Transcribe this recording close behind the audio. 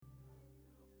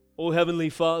O Heavenly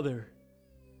Father,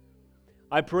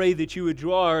 I pray that you would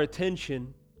draw our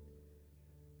attention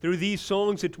through these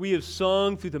songs that we have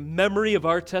sung, through the memory of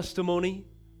our testimony,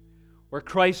 where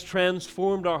Christ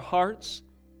transformed our hearts,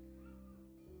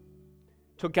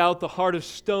 took out the heart of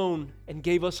stone and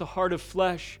gave us a heart of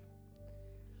flesh.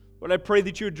 Lord, I pray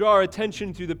that you would draw our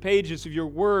attention through the pages of your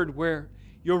word, where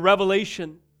your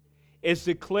revelation is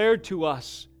declared to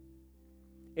us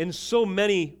in so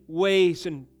many ways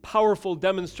and powerful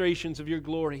demonstrations of your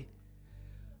glory.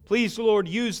 Please, Lord,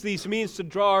 use these means to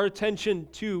draw our attention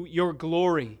to your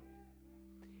glory,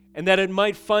 and that it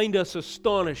might find us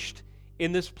astonished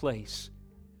in this place,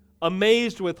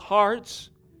 amazed with hearts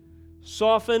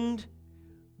softened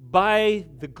by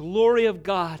the glory of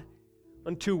God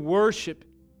unto worship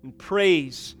and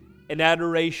praise and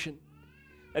adoration.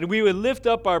 That we would lift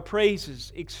up our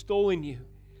praises, extolling you.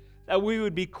 That we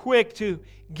would be quick to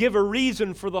give a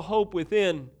reason for the hope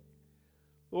within.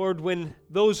 Lord, when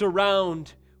those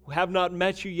around who have not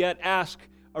met you yet ask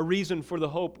a reason for the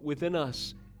hope within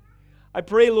us, I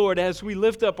pray, Lord, as we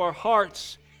lift up our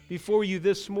hearts before you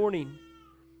this morning,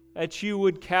 that you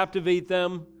would captivate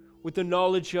them with the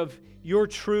knowledge of your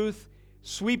truth,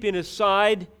 sweeping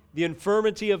aside the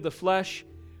infirmity of the flesh.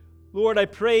 Lord, I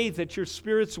pray that your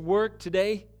Spirit's work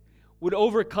today would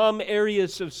overcome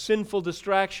areas of sinful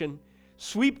distraction,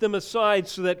 sweep them aside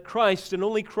so that Christ and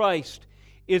only Christ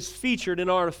is featured in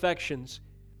our affections.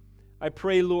 I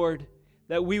pray, Lord,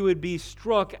 that we would be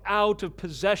struck out of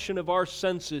possession of our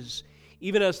senses,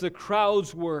 even as the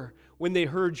crowds were when they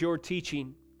heard your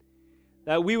teaching.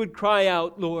 That we would cry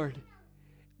out, Lord,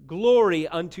 glory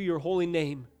unto your holy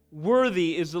name.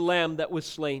 Worthy is the Lamb that was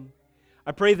slain.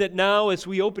 I pray that now, as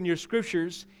we open your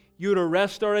Scriptures, you would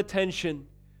arrest our attention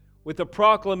with the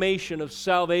proclamation of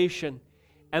salvation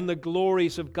and the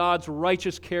glories of God's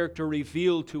righteous character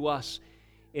revealed to us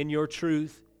in your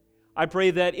truth. I pray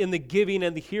that in the giving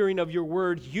and the hearing of your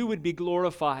word, you would be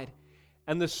glorified,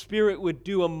 and the Spirit would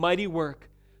do a mighty work,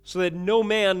 so that no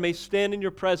man may stand in your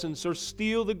presence or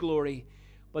steal the glory,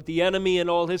 but the enemy and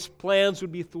all his plans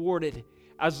would be thwarted,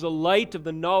 as the light of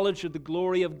the knowledge of the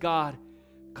glory of God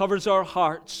covers our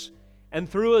hearts and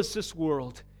through us this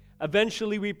world.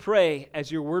 Eventually we pray,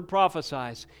 as your word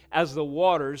prophesies, as the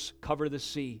waters cover the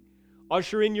sea.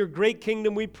 Usher in your great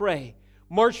kingdom, we pray.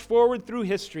 March forward through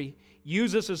history.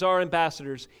 Use us as our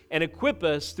ambassadors and equip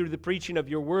us through the preaching of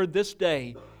your word this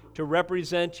day to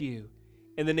represent you.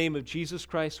 In the name of Jesus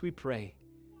Christ we pray.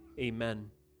 Amen.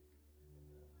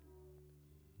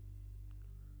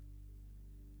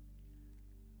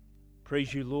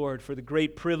 Praise you, Lord, for the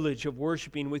great privilege of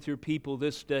worshiping with your people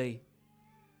this day.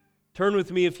 Turn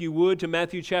with me, if you would, to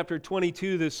Matthew chapter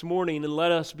 22 this morning, and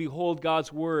let us behold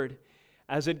God's word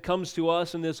as it comes to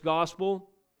us in this gospel,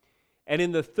 and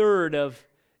in the third of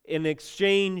an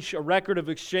exchange, a record of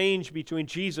exchange between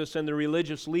Jesus and the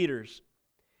religious leaders.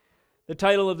 The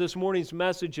title of this morning's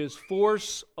message is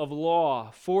Force of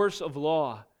Law. Force of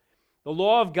Law. The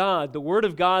law of God, the Word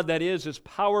of God, that is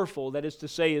powerful, that is to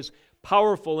say, is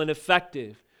powerful and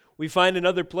effective. We find in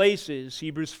other places,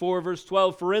 Hebrews 4 verse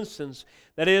 12, for instance,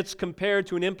 that it's compared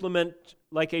to an implement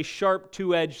like a sharp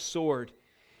two-edged sword.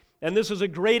 And this is a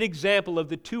great example of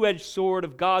the two-edged sword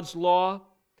of God's law,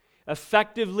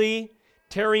 effectively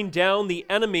tearing down the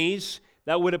enemies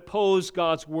that would oppose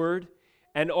God's word,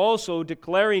 and also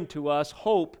declaring to us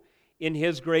hope in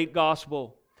His great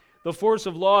gospel. The force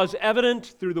of law is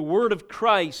evident through the word of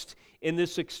Christ in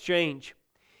this exchange.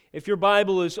 If your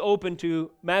Bible is open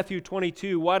to Matthew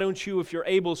 22, why don't you, if you're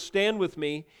able, stand with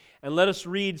me and let us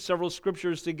read several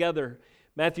scriptures together.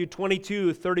 Matthew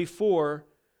 22, 34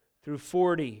 through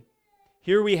 40.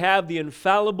 Here we have the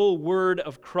infallible word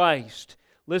of Christ.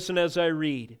 Listen as I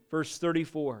read, verse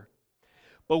 34.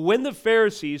 But when the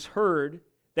Pharisees heard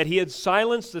that he had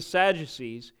silenced the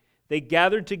Sadducees, they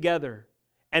gathered together,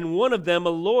 and one of them,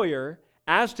 a lawyer,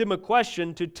 asked him a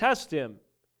question to test him.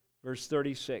 Verse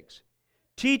 36.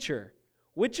 Teacher,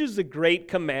 which is the great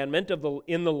commandment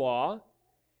in the law?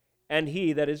 And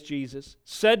he, that is Jesus,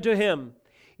 said to him,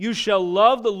 You shall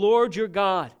love the Lord your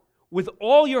God with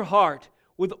all your heart,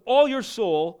 with all your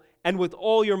soul, and with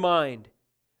all your mind.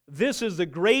 This is the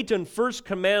great and first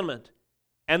commandment,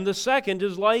 and the second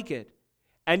is like it.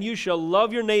 And you shall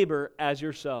love your neighbor as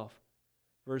yourself.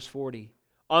 Verse 40.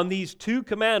 On these two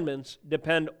commandments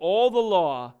depend all the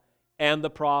law and the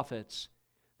prophets.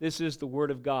 This is the word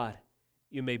of God.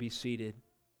 You may be seated.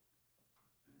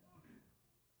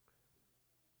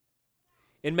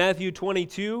 In Matthew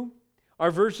 22,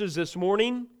 our verses this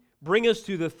morning bring us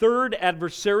to the third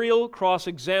adversarial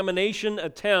cross-examination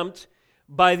attempt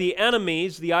by the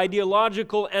enemies, the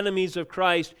ideological enemies of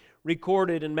Christ,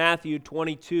 recorded in Matthew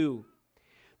 22.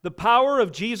 The power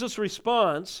of Jesus'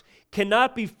 response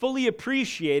cannot be fully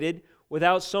appreciated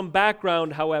without some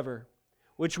background, however,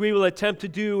 which we will attempt to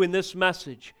do in this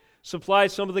message. Supply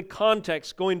some of the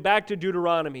context, going back to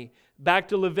Deuteronomy, back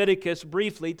to Leviticus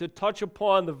briefly, to touch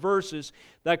upon the verses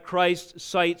that Christ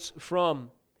cites from.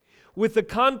 With the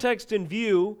context in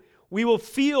view, we will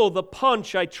feel the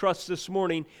punch, I trust this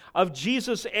morning, of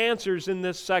Jesus' answers in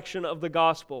this section of the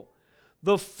gospel.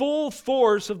 The full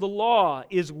force of the law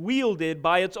is wielded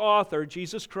by its author,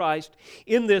 Jesus Christ,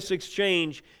 in this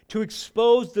exchange to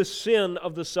expose the sin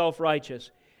of the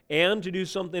self-righteous and to do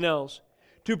something else,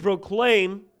 to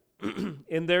proclaim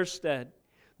in their stead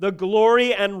the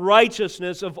glory and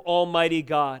righteousness of Almighty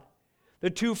God. The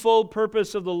twofold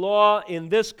purpose of the law in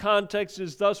this context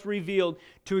is thus revealed: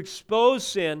 to expose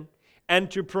sin and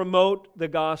to promote the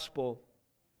gospel.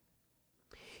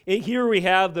 Here we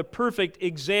have the perfect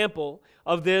example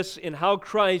of this in how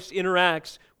Christ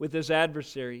interacts with his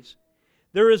adversaries.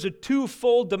 There is a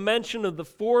twofold dimension of the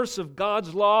force of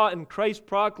God's law and Christ's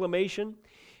proclamation,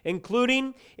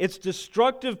 including its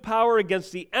destructive power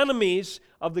against the enemies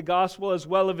of the gospel, as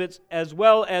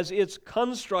well as its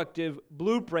constructive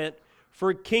blueprint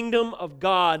for kingdom of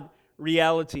God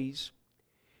realities.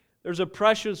 There's a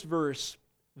precious verse,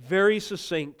 very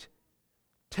succinct,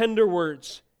 tender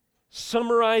words,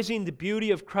 summarizing the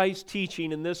beauty of Christ's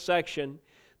teaching in this section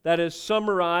that is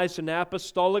summarized in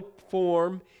apostolic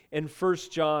form in 1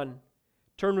 John.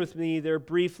 Turn with me there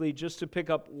briefly just to pick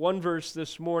up one verse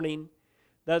this morning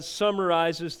that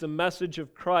summarizes the message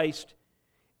of Christ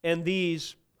and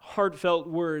these heartfelt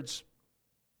words.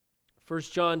 1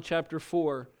 John chapter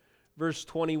 4, verse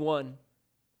 21.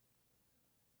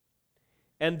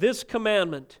 And this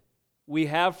commandment we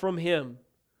have from him: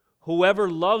 whoever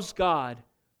loves God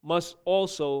must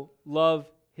also love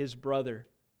his brother.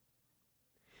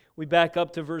 We back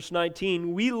up to verse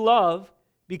 19. We love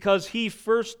because he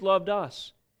first loved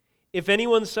us. If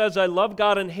anyone says, I love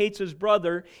God, and hates his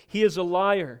brother, he is a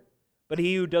liar. But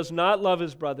he who does not love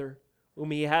his brother, whom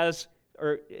he has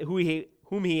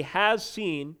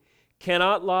seen,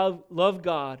 cannot love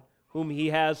God, whom he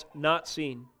has not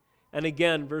seen. And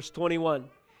again, verse 21.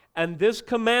 And this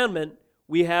commandment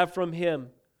we have from him: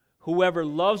 whoever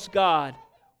loves God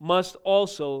must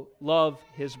also love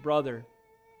his brother.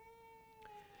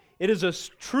 It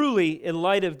is truly, in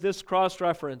light of this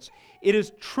cross-reference, it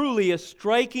is truly a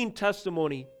striking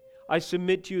testimony, I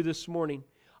submit to you this morning,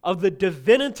 of the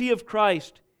divinity of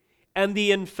Christ and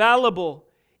the infallible,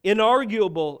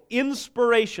 inarguable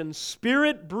inspiration,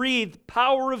 Spirit-breathed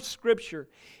power of Scripture.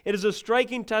 It is a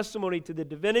striking testimony to the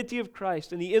divinity of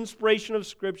Christ and the inspiration of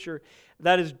Scripture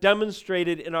that is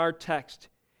demonstrated in our text.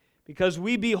 Because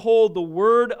we behold the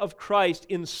Word of Christ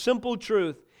in simple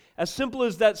truth, as simple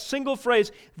as that single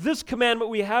phrase, this commandment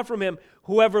we have from him: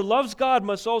 whoever loves God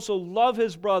must also love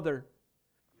his brother.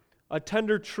 A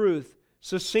tender truth,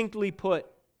 succinctly put.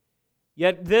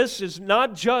 Yet this is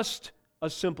not just a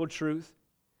simple truth,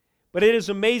 but it is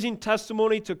amazing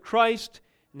testimony to Christ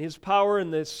and his power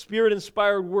and the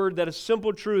Spirit-inspired word that a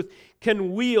simple truth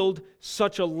can wield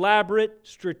such elaborate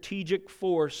strategic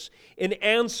force in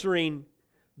answering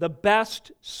the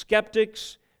best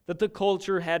skeptics that the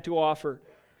culture had to offer.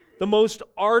 The most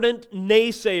ardent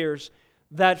naysayers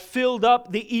that filled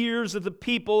up the ears of the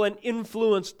people and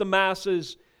influenced the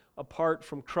masses apart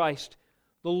from Christ.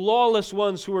 The lawless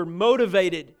ones who were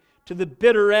motivated to the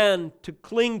bitter end to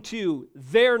cling to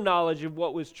their knowledge of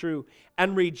what was true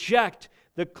and reject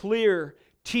the clear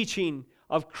teaching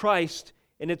of Christ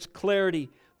in its clarity.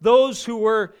 Those who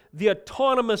were the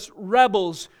autonomous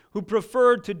rebels who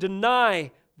preferred to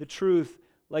deny the truth,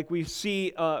 like we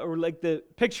see, or like the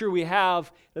picture we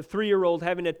have, the 3-year-old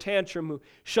having a tantrum who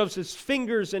shoves his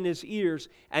fingers in his ears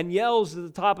and yells at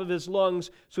the top of his lungs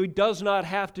so he does not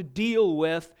have to deal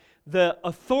with the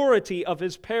authority of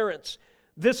his parents.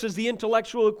 This is the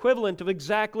intellectual equivalent of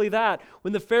exactly that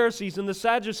when the Pharisees and the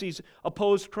Sadducees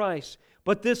opposed Christ.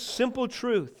 But this simple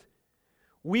truth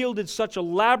wielded such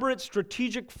elaborate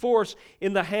strategic force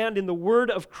in the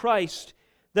word of Christ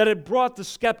that it brought the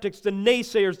skeptics, the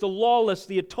naysayers, the lawless,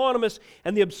 the autonomous,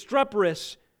 and the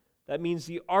obstreperous, that means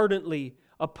the ardently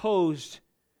opposed,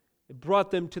 it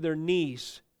brought them to their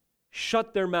knees,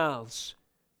 shut their mouths.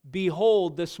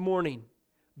 Behold this morning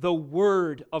the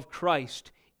word of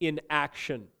Christ in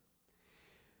action.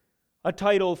 A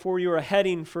title for you, a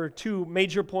heading for 2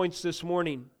 major points this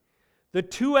morning: the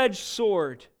two-edged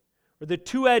sword, or the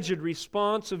two-edged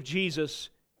response of Jesus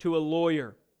to a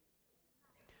lawyer.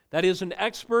 That is, an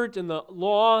expert in the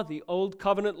law, the Old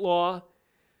Covenant law,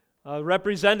 a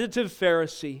representative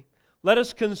Pharisee, let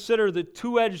us consider the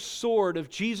two-edged sword of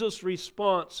Jesus'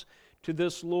 response to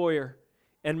this lawyer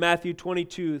in Matthew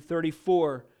 22,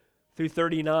 34 through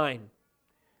 39.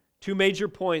 Two major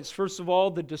points. First of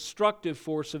all, the destructive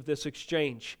force of this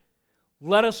exchange.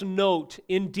 Let us note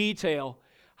in detail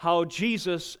how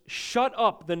Jesus shut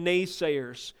up the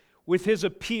naysayers with his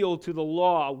appeal to the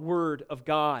law, word of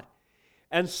God.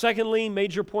 And secondly,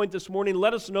 major point this morning,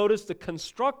 let us notice the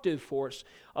constructive force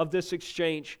of this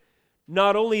exchange.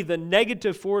 Not only the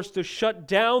negative force to shut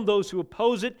down those who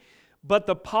oppose it, but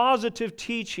the positive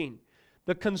teaching,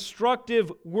 the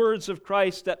constructive words of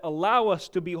Christ that allow us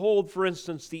to behold, for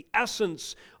instance, the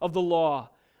essence of the law,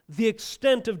 the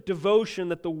extent of devotion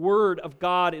that the Word of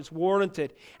God is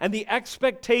warranted, and the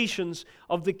expectations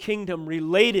of the kingdom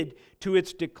related to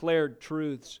its declared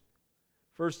truths.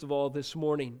 First of all, this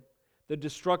morning, the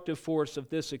destructive force of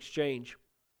this exchange.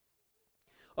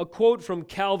 A quote from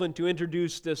Calvin to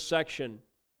introduce this section.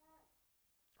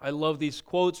 I love these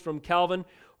quotes from Calvin,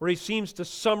 where he seems to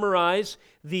summarize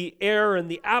the air and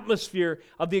the atmosphere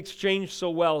of the exchange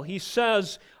so well. He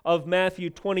says of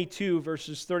Matthew 22,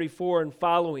 verses 34 and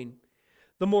following,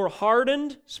 the more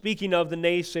hardened, speaking of the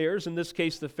naysayers, in this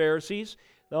case the Pharisees,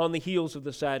 on the heels of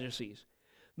the Sadducees,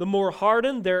 the more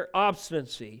hardened their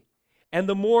obstinacy, and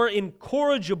the more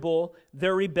incorrigible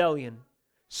their rebellion,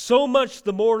 so much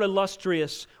the more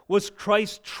illustrious was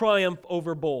Christ's triumph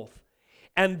over both.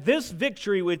 And this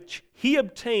victory which he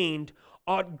obtained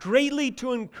ought greatly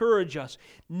to encourage us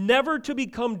never to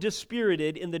become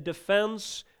dispirited in the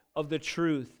defense of the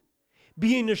truth.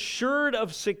 Being assured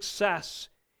of success,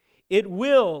 it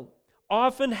will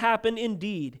often happen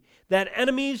indeed that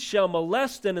enemies shall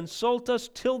molest and insult us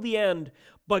till the end,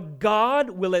 but God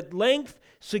will at length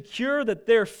secure that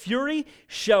their fury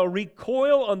shall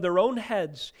recoil on their own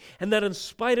heads, and that in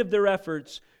spite of their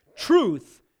efforts,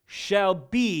 truth shall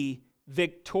be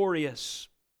victorious.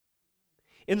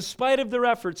 In spite of their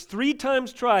efforts, 3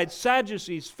 times tried,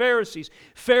 Sadducees,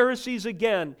 Pharisees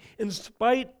again, in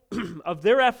spite of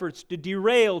their efforts to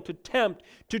derail, to tempt,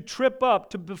 to trip up,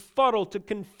 to befuddle, to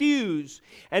confuse,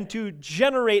 and to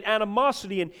generate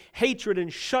animosity and hatred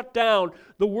and shut down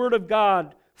the Word of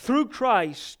God through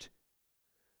Christ,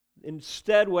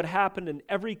 instead what happened in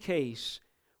every case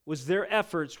was their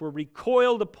efforts were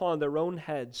recoiled upon their own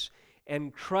heads,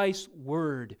 and Christ's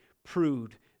Word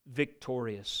proved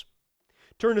victorious.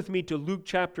 Turn with me to Luke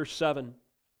chapter 7.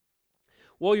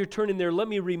 While you're turning there, let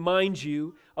me remind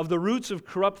you of the roots of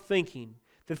corrupt thinking,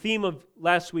 the theme of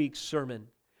last week's sermon.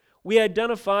 We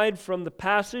identified from the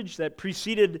passage that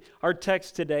preceded our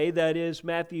text today, that is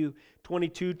Matthew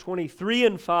 22, 23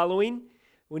 and following,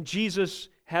 when Jesus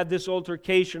had this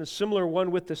altercation, a similar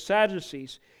one with the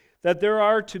Sadducees, that there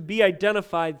are to be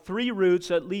identified 3 roots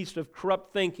at least of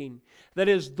corrupt thinking. That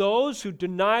is, those who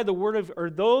deny the word of, or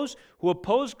those who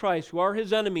oppose Christ, who are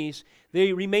his enemies,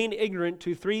 they remain ignorant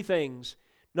to 3 things.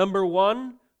 Number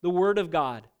 1, the word of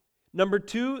God. Number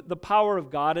 2, the power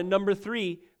of God. And number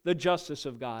 3, the justice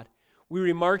of God. We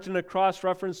remarked in a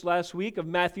cross-reference last week of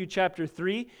Matthew chapter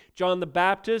 3, John the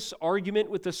Baptist's argument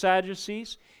with the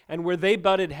Sadducees, and where they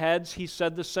butted heads, he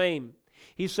said the same.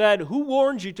 He said, who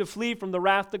warned you to flee from the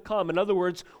wrath to come? In other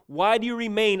words, why do you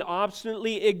remain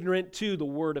obstinately ignorant to the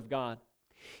Word of God?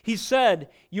 He said,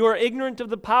 you are ignorant of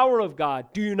the power of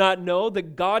God. Do you not know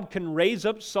that God can raise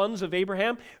up sons of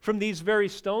Abraham from these very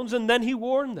stones? And then he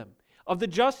warned them of the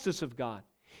justice of God.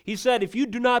 He said, if you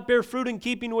do not bear fruit in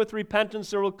keeping with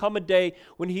repentance, there will come a day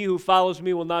when he who follows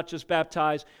me will not just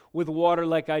baptize with water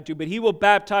like I do, but he will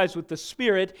baptize with the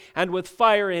Spirit and with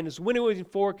fire, and his winnowing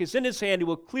fork is in his hand. He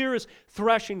will clear his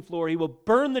threshing floor. He will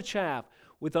burn the chaff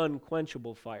with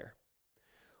unquenchable fire.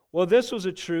 Well, this was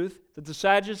a truth that the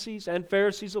Sadducees and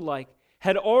Pharisees alike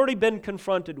had already been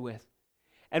confronted with.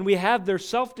 And we have their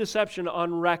self-deception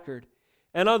on record.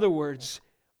 In other words,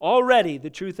 already the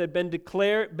truth had been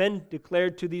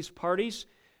declared to these parties,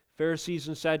 Pharisees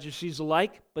and Sadducees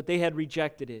alike, but they had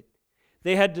rejected it.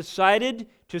 They had decided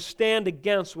to stand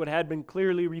against what had been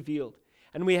clearly revealed.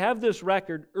 And we have this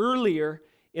record earlier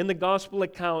in the gospel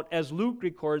account as Luke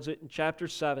records it in chapter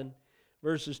 7,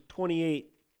 verses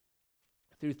 28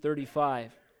 through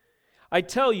 35. I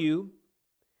tell you,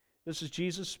 this is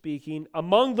Jesus speaking,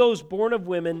 among those born of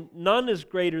women, none is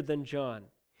greater than John.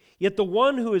 Yet the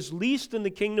one who is least in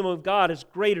the kingdom of God is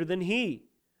greater than he.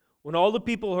 When all the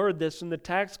people heard this, and the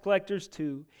tax collectors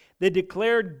too, they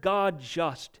declared God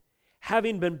just,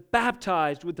 having been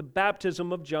baptized with the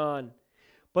baptism of John.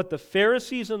 But the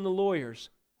Pharisees and the lawyers,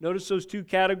 notice those 2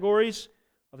 categories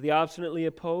of the obstinately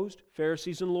opposed,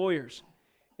 Pharisees and lawyers.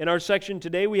 In our section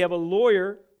today, we have a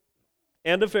lawyer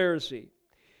and a Pharisee.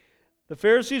 The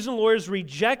Pharisees and lawyers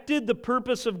rejected the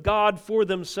purpose of God for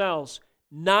themselves,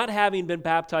 not having been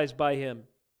baptized by Him.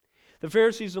 The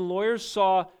Pharisees and lawyers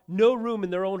saw no room in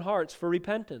their own hearts for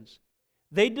repentance.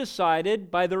 They decided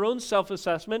by their own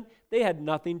self-assessment they had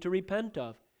nothing to repent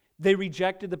of. They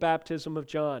rejected the baptism of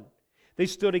John. They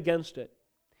stood against it.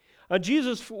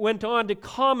 Jesus went on to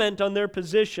comment on their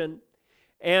position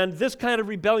and this kind of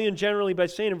rebellion generally by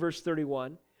saying in verse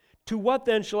 31, "To what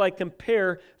then shall I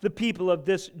compare the people of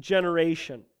this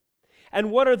generation?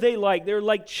 And what are they like? They're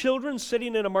like children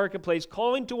sitting in a marketplace,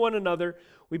 calling to one another,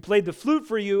 'We played the flute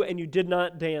for you, and you did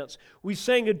not dance. We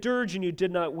sang a dirge, and you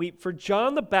did not weep. For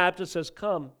John the Baptist has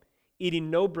come,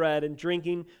 eating no bread and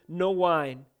drinking no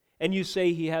wine, and you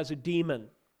say he has a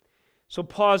demon.'" So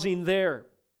pausing there,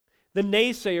 the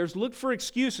naysayers look for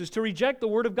excuses to reject the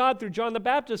word of God through John the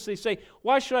Baptist. They say,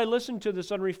 "Why should I listen to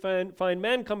this unrefined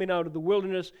man coming out of the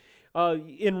wilderness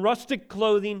in rustic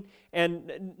clothing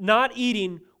and not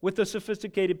eating with the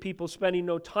sophisticated people, spending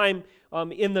no time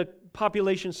in the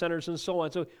population centers and so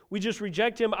on?" So we just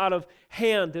reject him out of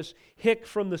hand, this hick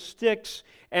from the sticks,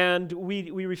 and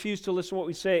we refuse to listen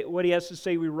to what he has to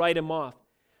say. We write him off.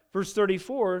 Verse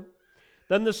 34,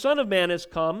 "Then the Son of Man has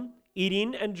come,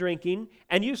 eating and drinking,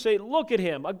 and you say, 'Look at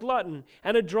him, a glutton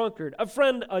and a drunkard, a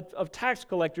friend of tax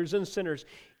collectors and sinners.'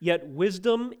 Yet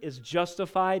wisdom is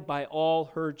justified by all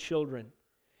her children."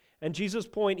 And Jesus'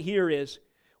 point here is,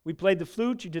 we played the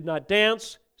flute, you did not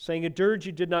dance, sang a dirge,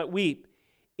 you did not weep.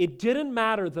 It didn't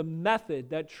matter the method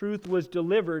that truth was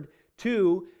delivered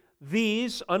to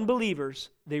these unbelievers.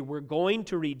 They were going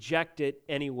to reject it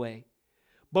anyway.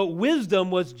 But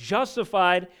wisdom was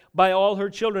justified by all her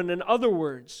children. In other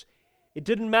words, it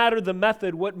didn't matter the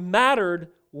method. What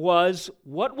mattered was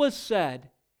what was said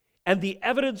and the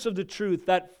evidence of the truth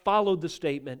that followed the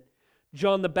statement.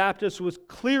 John the Baptist was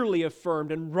clearly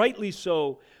affirmed, and rightly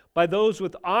so, by those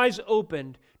with eyes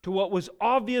opened to what was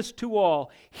obvious to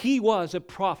all. He was a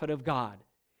prophet of God.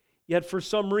 Yet for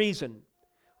some reason,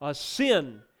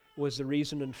 sin was the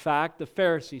reason, in fact, the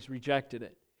Pharisees rejected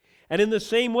it. And in the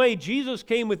same way, Jesus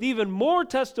came with even more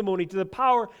testimony to the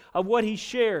power of what He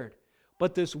shared.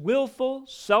 But this willful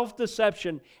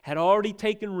self-deception had already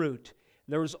taken root.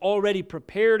 There was already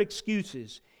prepared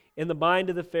excuses in the mind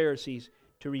of the Pharisees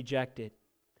to reject it.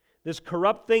 This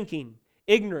corrupt thinking,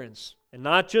 ignorance, and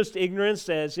not just ignorance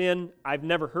as in, I've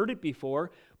never heard it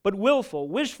before, but willful,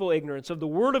 wishful ignorance of the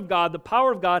Word of God, the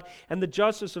power of God, and the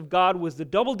justice of God was the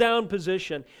double-down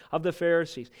position of the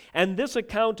Pharisees. And this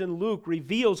account in Luke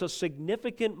reveals a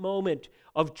significant moment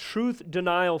of truth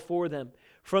denial for them.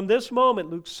 From this moment,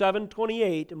 Luke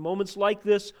 7:28, and moments like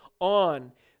this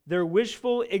on, their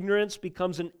wishful ignorance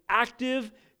becomes an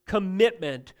active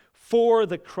commitment for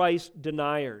the Christ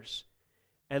deniers.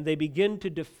 And they begin to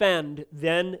defend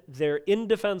then their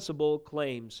indefensible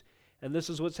claims. And this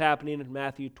is what's happening in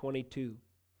Matthew 22.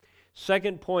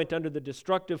 Second point under the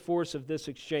destructive force of this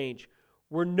exchange,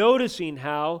 we're noticing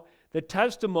how the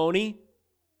testimony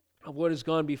of what has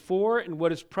gone before and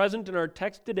what is present in our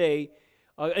text today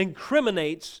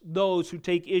incriminates those who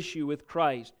take issue with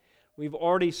Christ. We've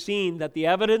already seen that the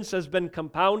evidence has been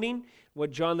compounding. What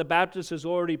John the Baptist has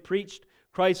already preached,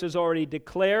 Christ has already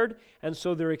declared, and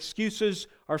so their excuses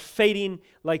are fading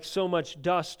like so much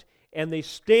dust, and they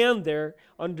stand there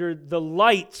under the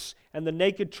lights, and the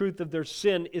naked truth of their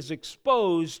sin is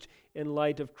exposed in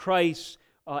light of Christ's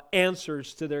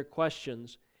answers to their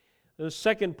questions. The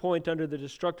second point under the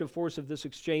destructive force of this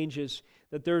exchange is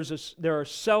that there are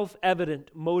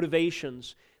self-evident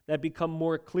motivations that become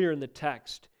more clear in the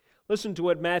text. Listen to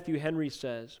what Matthew Henry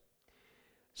says.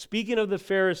 Speaking of the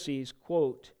Pharisees,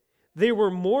 quote, "They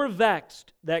were more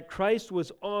vexed that Christ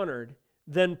was honored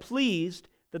than pleased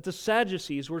that the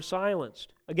Sadducees were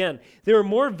silenced." Again, they were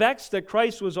more vexed that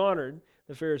Christ was honored,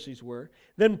 the Pharisees were,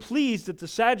 than pleased that the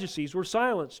Sadducees were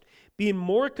silenced, being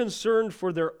more concerned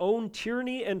for their own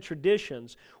tyranny and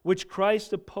traditions, which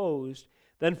Christ opposed,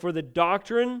 than for the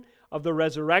doctrine of the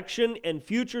resurrection and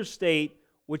future state,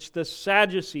 which the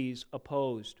Sadducees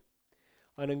opposed.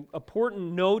 An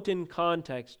important note in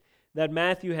context that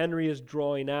Matthew Henry is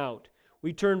drawing out.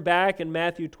 We turn back in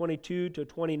Matthew 22 to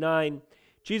 29.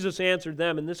 Jesus answered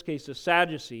them, in this case the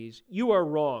Sadducees, "You are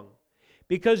wrong,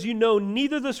 because you know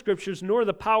neither the Scriptures nor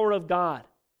the power of God."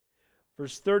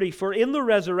 Verse 30, "For in the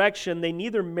resurrection they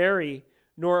neither marry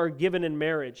nor are given in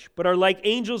marriage, but are like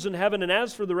angels in heaven. And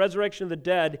as for the resurrection of the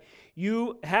dead,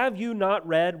 have you not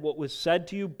read what was said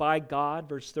to you by God?"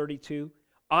 Verse 32,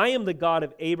 "I am the God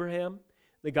of Abraham,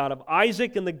 the God of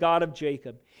Isaac, and the God of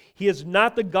Jacob. He is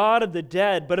not the God of the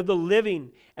dead, but of the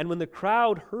living." And when the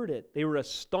crowd heard it, they were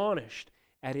astonished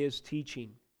at His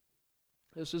teaching.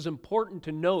 This is important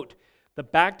to note the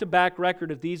back-to-back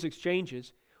record of these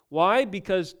exchanges. Why?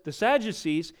 Because the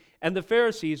Sadducees and the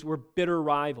Pharisees were bitter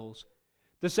rivals.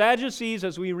 The Sadducees,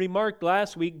 as we remarked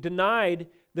last week, denied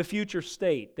the future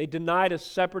state. They denied a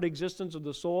separate existence of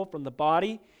the soul from the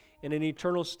body in an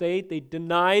eternal state. They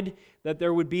denied that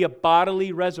there would be a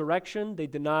bodily resurrection. They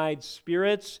denied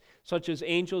spirits, such as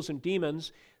angels and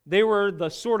demons. They were the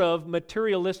sort of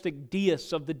materialistic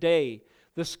deists of the day,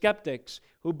 the skeptics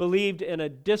who believed in a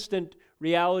distant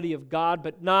reality of God,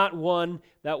 but not one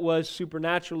that was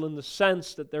supernatural in the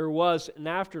sense that there was an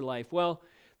afterlife. Well,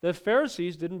 the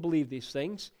Pharisees didn't believe these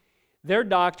things. Their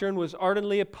doctrine was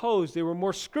ardently opposed. They were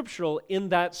more scriptural in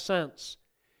that sense.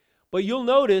 But you'll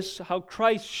notice how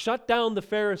Christ shut down the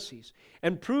Pharisees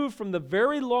and proved from the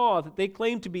very law that they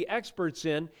claimed to be experts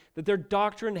in that their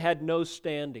doctrine had no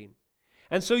standing.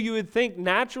 And so you would think,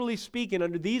 naturally speaking,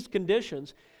 under these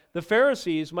conditions, the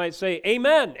Pharisees might say,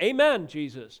 "Amen, amen,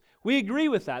 Jesus. We agree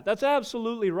with that. That's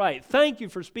absolutely right. Thank you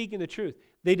for speaking the truth."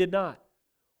 They did not.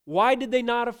 Why did they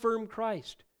not affirm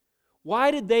Christ?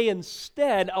 Why did they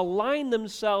instead align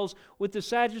themselves with the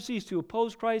Sadducees to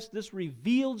oppose Christ? This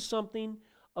revealed something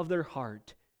of their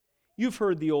heart. You've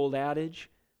heard the old adage,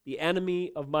 "The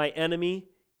enemy of my enemy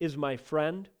is my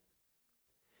friend."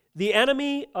 The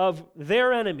enemy of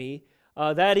their enemy,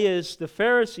 that is, the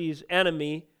Pharisees'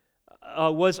 enemy,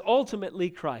 was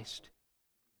ultimately Christ.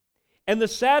 And the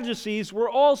Sadducees were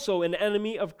also an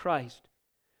enemy of Christ.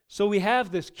 So we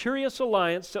have this curious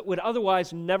alliance that would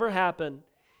otherwise never happen.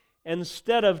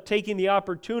 Instead of taking the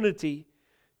opportunity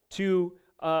to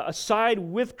side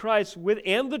with Christ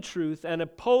and the truth and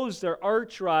oppose their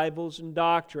arch rivals in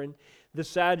doctrine, the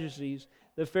Sadducees,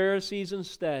 the Pharisees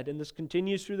instead, and this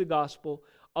continues through the gospel,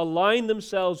 align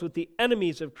themselves with the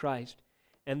enemies of Christ.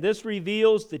 And this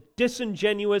reveals the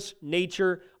disingenuous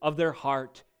nature of their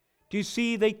heart. Do you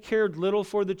see they cared little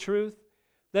for the truth?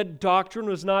 That doctrine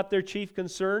was not their chief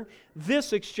concern?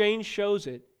 This exchange shows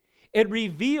it. It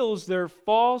reveals their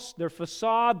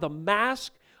facade, the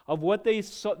mask of what they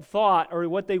thought or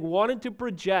what they wanted to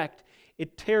project.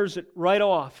 It tears it right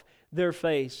off their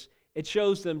face. It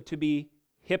shows them to be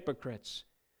hypocrites.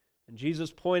 And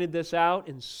Jesus pointed this out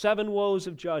in 7 woes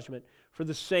of judgment for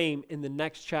the same in the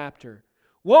next chapter.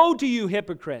 Woe to you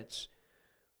hypocrites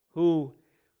who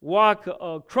walk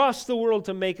across the world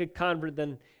to make a convert,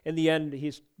 then in the end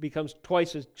he becomes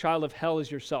twice as child of hell as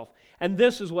yourself. And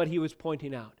this is what he was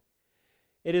pointing out.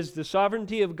 It is the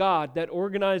sovereignty of God that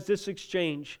organized this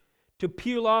exchange to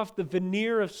peel off the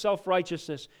veneer of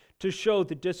self-righteousness to show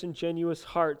the disingenuous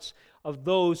hearts of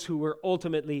those who were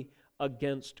ultimately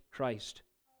against Christ.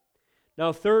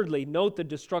 Now, thirdly, note the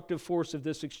destructive force of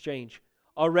this exchange.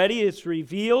 Already it's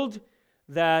revealed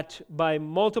that by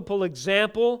multiple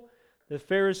example, the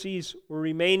Pharisees were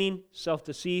remaining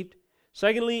self-deceived.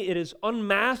 Secondly, it has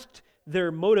unmasked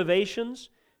their motivations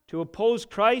to oppose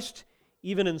Christ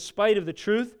even in spite of the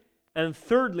truth. And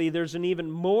thirdly, there's an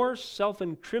even more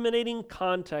self-incriminating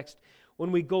context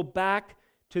when we go back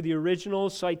to the original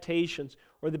citations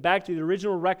or back to the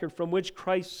original record from which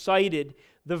Christ cited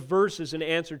the verses in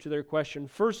answer to their question.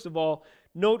 First of all,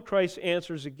 note Christ's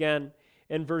answers again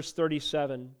in verse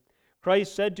 37.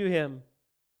 Christ said to him,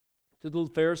 to the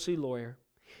Pharisee lawyer,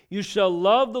 "You shall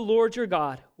love the Lord your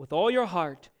God with all your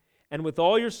heart and with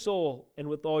all your soul and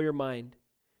with all your mind."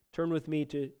 Turn with me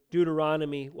to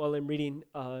Deuteronomy while I'm reading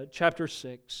chapter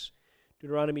 6.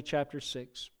 Deuteronomy chapter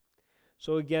 6.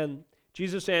 So again,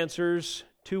 Jesus answers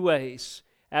 2 ways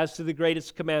as to the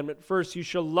greatest commandment. First, you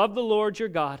shall love the Lord your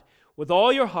God with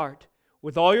all your heart,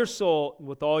 with all your soul, and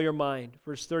with all your mind.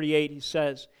 Verse 38, he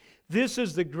says, "This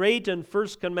is the great and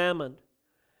first commandment."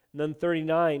 And then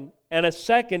 39, "And a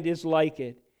second is like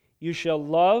it. You shall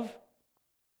love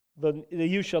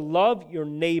your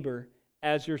neighbor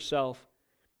as yourself.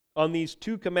 On these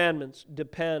 2 commandments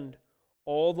depend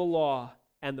all the law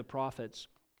and the prophets."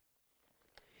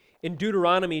 In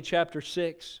Deuteronomy chapter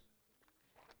 6,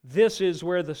 this is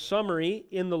where the summary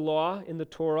in the law, in the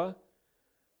Torah,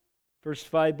 first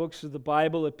 5 books of the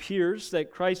Bible, appears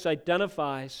that Christ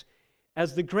identifies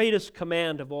as the greatest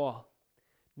command of all.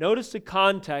 Notice the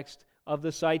context of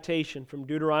the citation from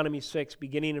Deuteronomy 6,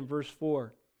 beginning in verse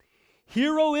 4.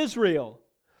 "Hear, O Israel,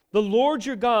 the Lord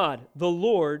your God, the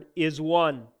Lord is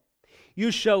one. You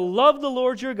shall love the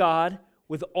Lord your God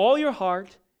with all your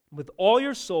heart, with all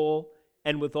your soul,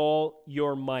 and with all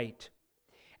your might.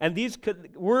 And these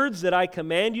words that I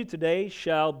command you today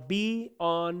shall be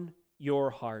on your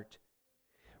heart."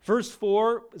 Verse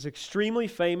 4 is extremely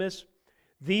famous,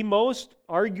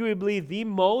 arguably the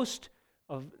most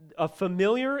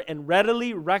familiar and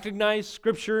readily recognized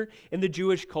scripture in the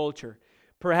Jewish culture.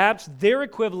 Perhaps their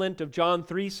equivalent of John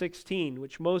 3:16,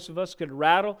 which most of us could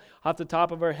rattle off the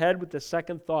top of our head with the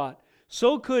second thought.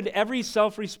 So could every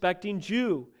self-respecting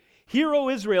Jew. Hear, O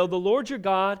Israel, the Lord your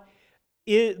God,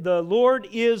 the Lord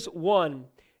is one.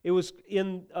 It was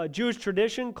in Jewish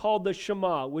tradition called the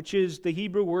Shema, which is the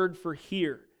Hebrew word for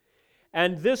hear.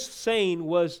 And this saying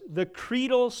was the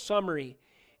creedal summary.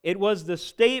 It was the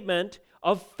statement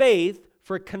of faith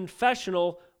for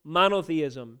confessional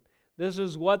monotheism. This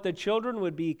is what the children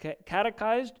would be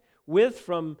catechized with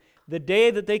from the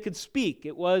day that they could speak.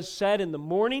 It was said in the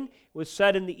morning, it was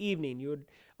said in the evening. You would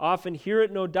often hear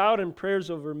it, no doubt, in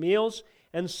prayers over meals,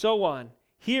 and so on.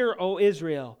 Hear, O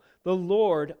Israel, the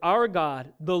Lord, our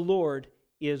God, the Lord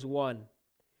is one.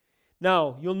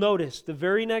 Now, you'll notice the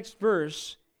very next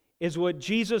verse is what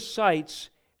Jesus cites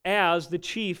as the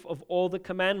chief of all the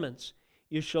commandments.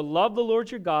 You shall love the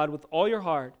Lord your God with all your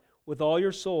heart, with all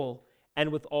your soul,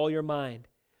 and with all your mind.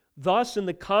 Thus, in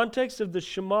the context of the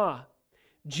Shema,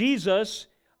 Jesus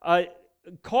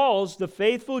calls the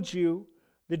faithful Jew,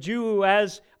 the Jew who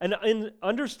has an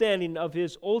understanding of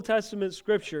his Old Testament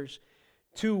scriptures,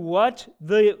 to what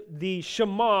the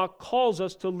Shema calls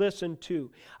us to listen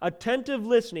to. Attentive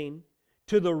listening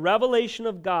to the revelation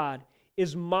of God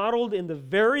is modeled in the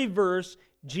very verse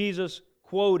Jesus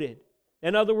quoted.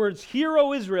 In other words, hear,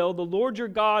 O Israel, the Lord your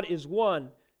God is one.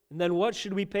 And then what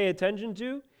should we pay attention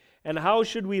to? And how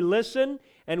should we listen?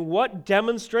 And what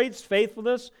demonstrates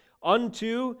faithfulness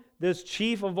unto this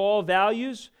chief of all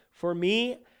values for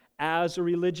me as a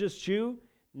religious Jew?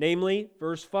 Namely,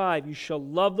 verse 5, you shall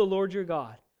love the Lord your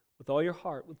God with all your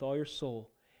heart, with all your soul,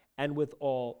 and with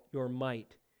all your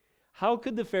might. How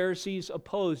could the Pharisees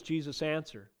oppose Jesus'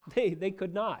 answer? They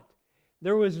could not.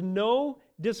 There was no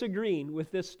disagreeing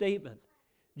with this statement.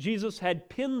 Jesus had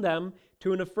pinned them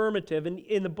to an affirmative. And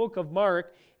in the book of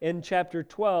Mark, in chapter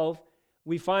 12,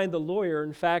 we find the lawyer,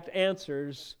 in fact,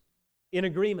 answers in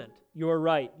agreement. You are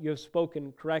right. You have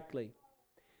spoken correctly.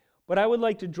 But I would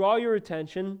like to draw your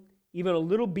attention even a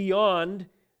little beyond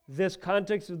this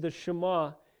context of the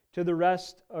Shema to the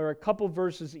rest, or a couple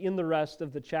verses in the rest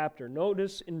of the chapter.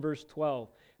 Notice in verse 12,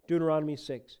 Deuteronomy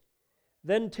 6.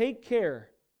 Then take care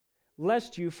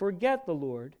lest you forget the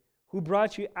Lord who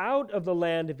brought you out of the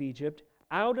land of Egypt,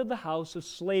 out of the house of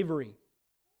slavery.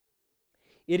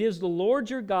 It is the Lord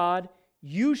your God,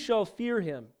 you shall fear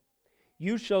him.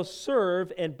 You shall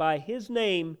serve, and by his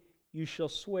name you shall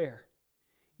swear.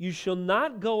 You shall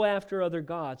not go after other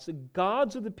gods, the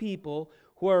gods of the people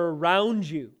who are around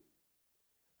you.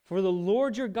 For the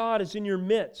Lord your God is in your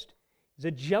midst. He is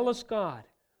a jealous God,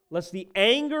 lest the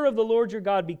anger of the Lord your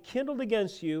God be kindled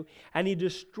against you, and he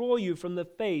destroy you from the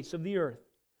face of the earth.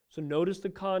 So notice the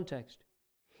context.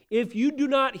 If you do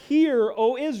not hear,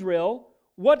 O Israel,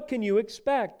 what can you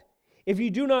expect? If you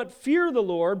do not fear the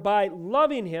Lord by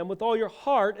loving him with all your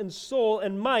heart and soul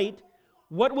and might,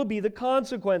 what will be the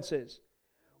consequences?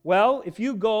 Well, if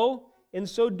you go in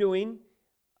so doing,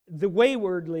 the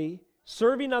waywardly,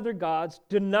 serving other gods,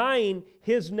 denying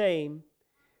his name,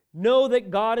 know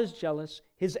that God is jealous.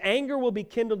 His anger will be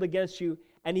kindled against you,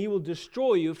 and he will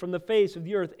destroy you from the face of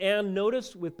the earth. And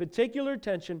notice with particular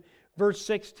attention, verse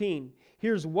 16.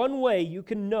 Here's one way you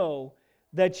can know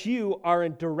that you are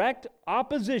in direct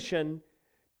opposition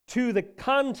to the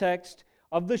context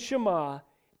of the Shema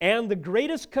and the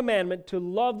greatest commandment to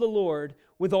love the Lord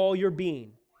with all your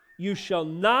being. You shall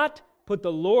not put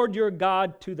the Lord your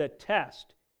God to the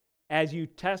test as you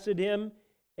tested him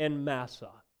in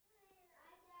Massah.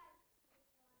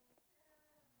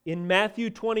 In Matthew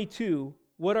 22,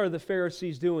 what are the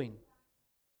Pharisees doing?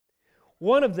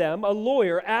 One of them, a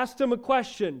lawyer, asked him a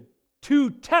question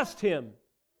to test him.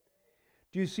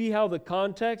 Do you see how the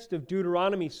context of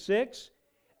Deuteronomy 6,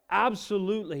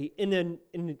 absolutely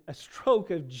in a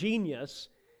stroke of genius,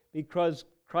 because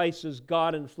Christ is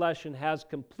God in flesh and has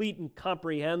complete and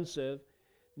comprehensive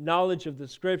knowledge of the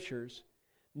Scriptures,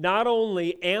 not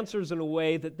only answers in a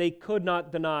way that they could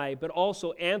not deny, but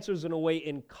also answers in a way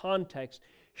in context,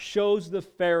 shows the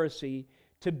Pharisee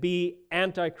to be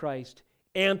antichrist,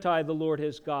 anti the Lord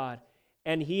his God.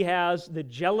 And he has the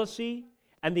jealousy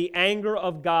and the anger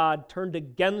of God turned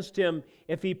against him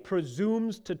if he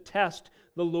presumes to test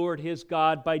the Lord his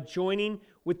God by joining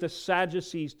with the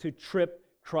Sadducees to trip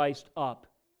Christ up.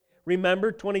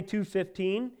 Remember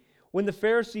 22:15? When the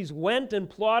Pharisees went and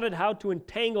plotted how to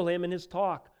entangle him in his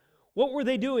talk. What were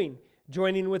they doing?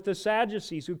 Joining with the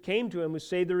Sadducees who came to him who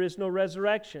say there is no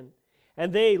resurrection.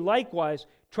 And they likewise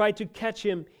tried to catch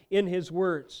him in his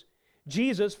words.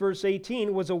 Jesus, verse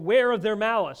 18, was aware of their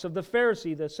malice, of the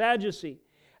Pharisee, the Sadducee,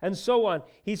 and so on.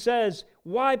 He says,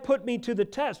 why put me to the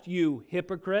test, you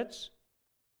hypocrites?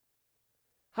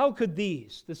 How could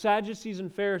these, the Sadducees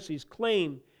and Pharisees,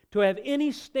 claim to have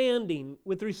any standing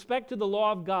with respect to the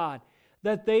law of God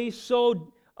that they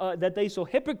so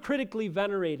hypocritically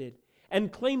venerated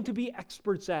and claim to be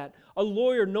experts at, a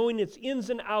lawyer knowing its ins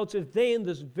and outs, if they in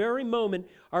this very moment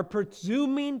are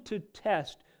presuming to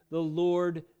test the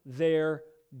Lord their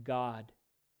God?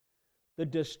 The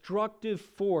destructive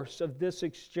force of this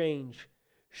exchange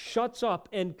shuts up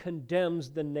and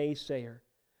condemns the naysayer.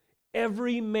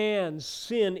 Every man's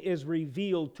sin is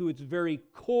revealed to its very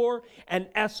core and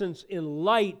essence in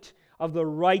light of the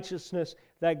righteousness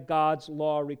that God's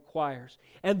law requires.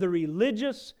 And the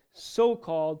religious,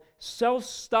 so-called,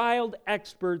 self-styled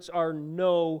experts are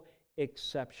no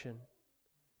exception.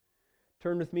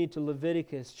 Turn with me to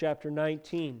Leviticus chapter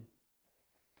 19.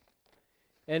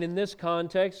 And in this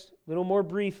context, a little more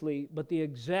briefly, but the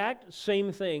exact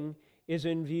same thing is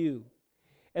in view.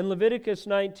 In Leviticus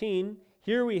 19,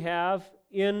 here we have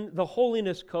in the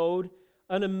Holiness Code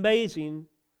an amazing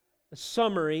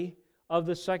summary of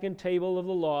the second table of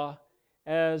the law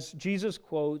as Jesus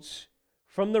quotes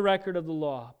from the record of the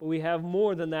law. But we have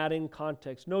more than that in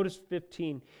context. Notice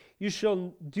 15. You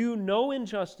shall do no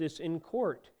injustice in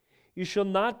court. You shall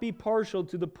not be partial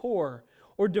to the poor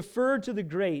or defer to the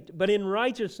great, but in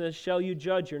righteousness shall you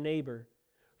judge your neighbor.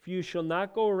 For you shall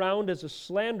not go around as a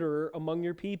slanderer among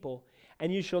your people,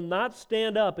 and you shall not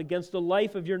stand up against the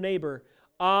life of your neighbor.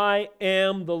 I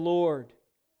am the Lord.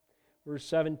 Verse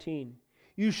 17.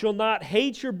 You shall not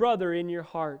hate your brother in your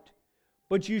heart,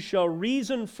 but you shall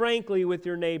reason frankly with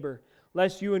your neighbor,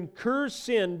 lest you incur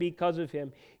sin because of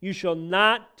him. You shall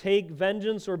not take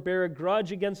vengeance or bear a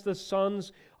grudge against the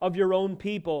sons of your own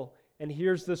people. And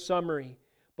here's the summary.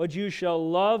 But you shall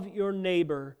love your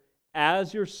neighbor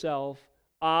as yourself.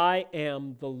 I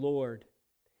am the Lord.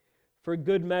 For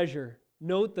good measure,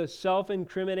 note the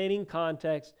self-incriminating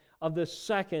context of the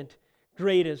second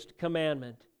greatest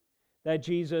commandment that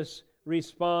Jesus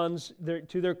responds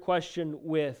to their question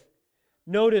with.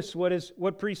 Notice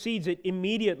what precedes it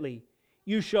immediately.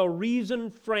 You shall reason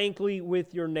frankly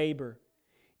with your neighbor.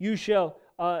 You shall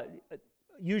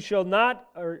not,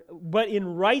 but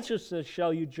in righteousness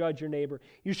shall you judge your neighbor.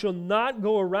 You shall not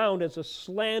go around as a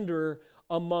slanderer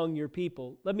among your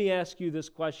people. Let me ask you this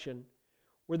question.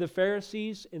 Were the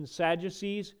Pharisees and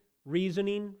Sadducees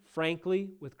reasoning frankly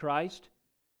with Christ?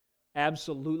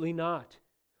 Absolutely not.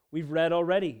 We've read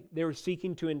already. They were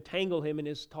seeking to entangle him in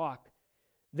his talk.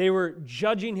 They were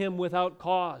judging him without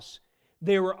cause.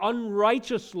 They were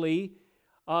unrighteously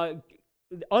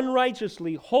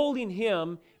holding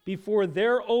him before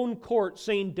their own court,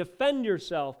 saying, defend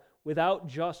yourself, without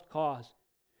just cause.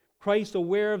 Christ,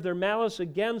 aware of their malice,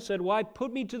 again said, why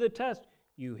put me to the test,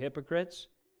 you hypocrites?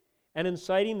 And in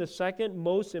citing the second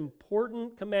most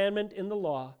important commandment in the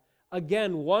law,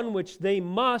 again, one which they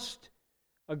must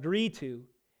agree to,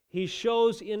 he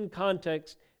shows in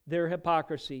context their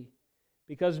hypocrisy.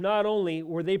 Because not only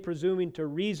were they presuming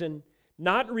to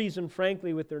not reason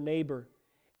frankly with their neighbor,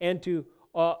 and to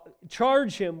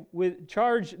charge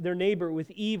their neighbor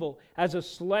with evil as a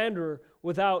slanderer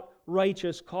without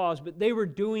righteous cause, but they were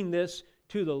doing this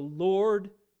to the Lord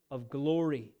of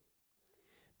glory.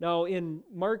 Now, in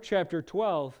Mark chapter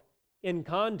 12, in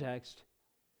context,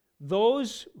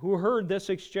 those who heard this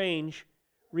exchange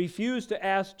refused to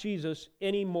ask Jesus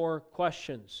any more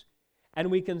questions.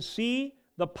 And we can see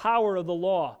the power of the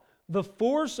law, the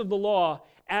force of the law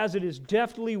as it is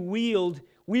deftly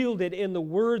wielded in the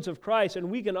words of Christ. And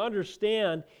we can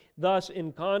understand thus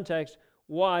in context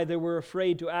why they were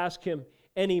afraid to ask him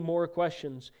any more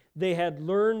questions. They had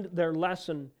learned their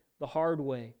lesson the hard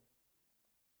way.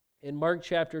 In Mark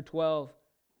chapter 12,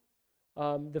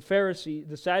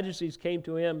 the Sadducees came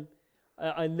to him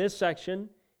in this section,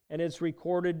 and it's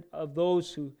recorded of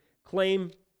those who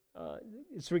claim,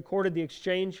 it's recorded the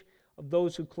exchange of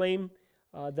those who claim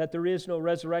that there is no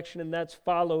resurrection, and that's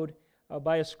followed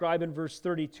by a scribe in verse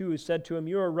 32 who said to him,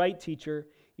 you are right, teacher.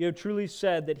 You have truly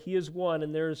said that he is one,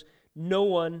 and there's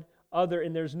no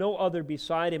other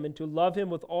beside him, and to love him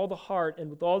with all the heart and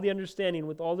with all the understanding,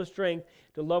 with all the strength,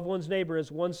 to love one's neighbor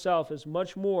as oneself is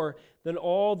much more than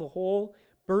all the whole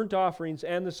burnt offerings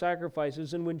and the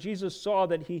sacrifices. And when Jesus saw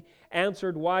that he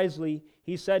answered wisely,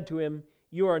 he said to him,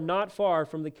 you are not far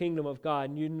from the kingdom of God.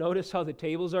 And you notice how the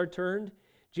tables are turned?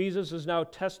 Jesus is now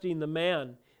testing the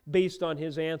man based on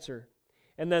his answer.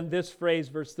 And then this phrase,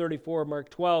 verse 34, Mark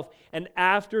 12, and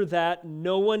after that,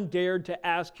 no one dared to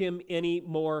ask him any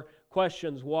more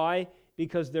questions. Why?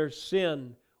 Because their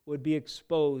sin would be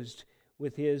exposed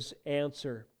with his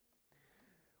answer.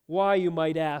 Why, you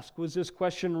might ask, was this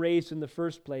question raised in the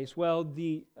first place? Well,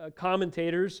 the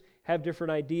commentators have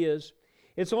different ideas.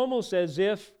 It's almost as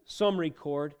if, some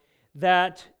record,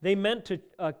 that they meant to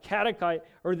catechize,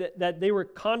 or that they were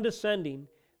condescending,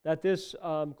 that this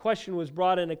question was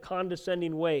brought in a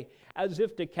condescending way, as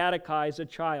if to catechize a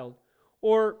child.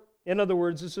 Or, in other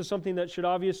words, this is something that should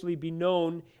obviously be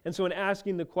known, and so in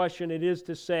asking the question, it is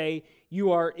to say,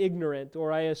 you are ignorant,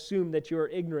 or I assume that you are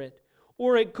ignorant.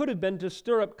 Or it could have been to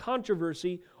stir up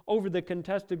controversy over the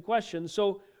contested question.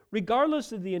 So,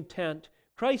 regardless of the intent,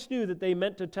 Christ knew that they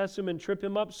meant to test him and trip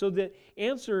him up, so the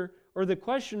answer, or the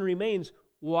question remains,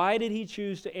 why did he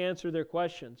choose to answer their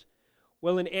questions?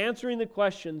 Well, in answering the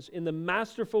questions in the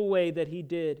masterful way that he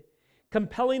did,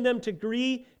 compelling them to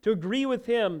agree with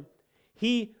him,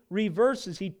 he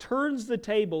turns the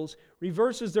tables,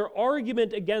 reverses their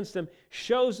argument against them,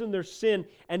 shows them their sin,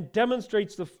 and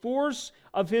demonstrates the force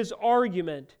of his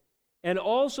argument, and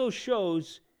also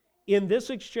shows in this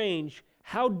exchange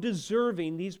how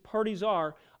deserving these parties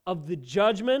are of the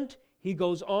judgment he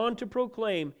goes on to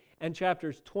proclaim in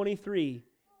chapters 23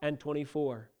 and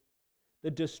 24.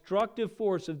 The destructive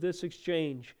force of this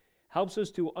exchange helps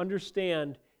us to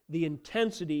understand the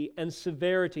intensity and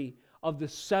severity of the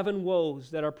 7 woes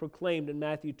that are proclaimed in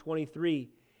Matthew 23,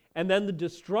 and then the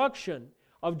destruction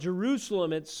of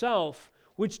Jerusalem itself,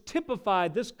 which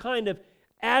typified this kind of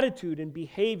attitude and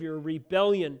behavior,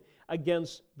 rebellion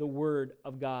against the Word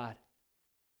of God.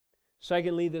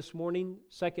 Secondly, this morning,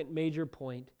 second major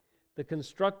point, the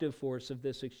constructive force of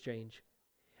this exchange.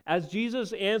 As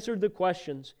Jesus answered the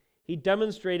questions, he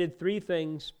demonstrated 3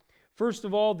 things. First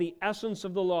of all, the essence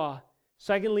of the law.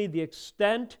 Secondly, the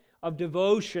extent of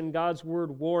devotion God's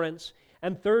Word warrants.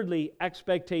 And thirdly,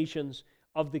 expectations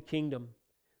of the kingdom.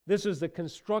 This is the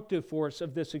constructive force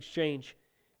of this exchange.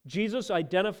 Jesus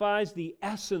identifies the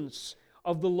essence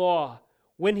of the law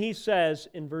when he says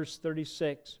in verse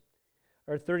 36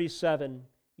 or 37,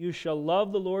 "You shall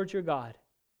love the Lord your God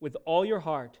with all your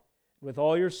heart, with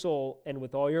all your soul, and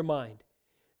with all your mind.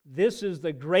 This is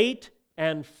the great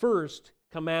and first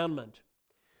commandment."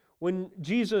 When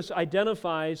Jesus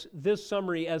identifies this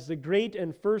summary as the great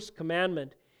and first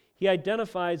commandment, he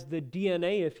identifies the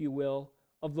DNA, if you will,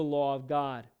 of the law of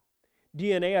God.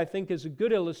 DNA, I think, is a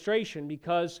good illustration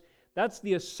because that's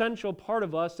the essential part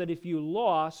of us that if you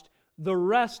lost, the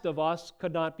rest of us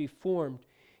could not be formed.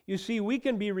 You see, we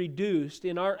can be reduced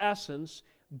in our essence,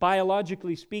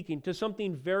 biologically speaking, to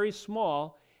something very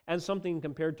small and something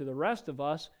compared to the rest of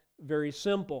us, very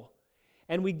simple.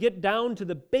 And we get down to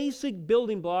the basic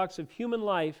building blocks of human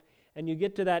life, and you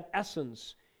get to that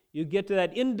essence. You get to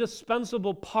that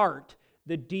indispensable part,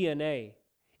 the DNA.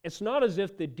 It's not as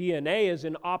if the DNA is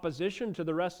in opposition to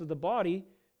the rest of the body.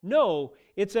 No,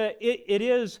 it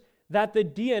is that the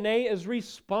DNA is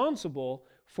responsible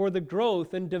for the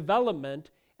growth and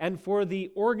development and for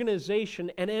the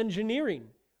organization and engineering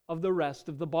of the rest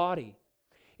of the body.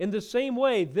 In the same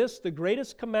way, this, the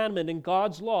greatest commandment in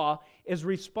God's law, is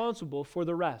responsible for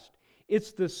the rest.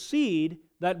 It's the seed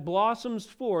that blossoms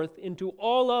forth into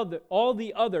all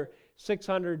the other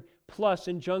 600 plus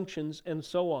injunctions and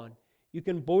so on. You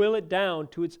can boil it down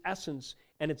to its essence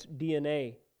and its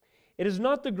DNA. It is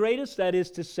not the greatest, that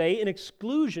is to say, in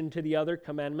exclusion to the other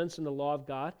commandments in the law of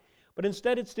God, but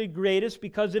instead it's the greatest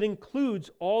because it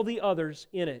includes all the others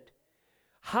in it.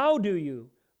 How do you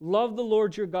love the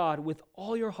Lord your God with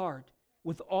all your heart,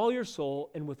 with all your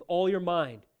soul, and with all your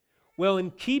mind? Well,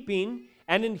 in keeping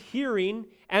and in hearing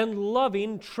and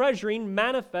loving, treasuring,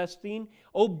 manifesting,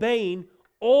 obeying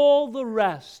all the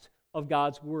rest of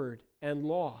God's word and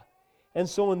law. And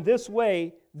so in this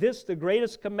way, this, the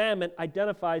greatest commandment,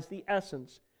 identifies the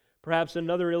essence. Perhaps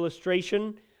another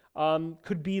illustration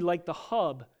could be like the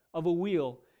hub of a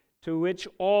wheel to which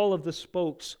all of the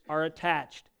spokes are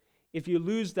attached. If you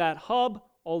lose that hub,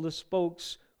 all the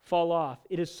spokes fall off.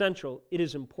 It is central. It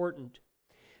is important.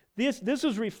 This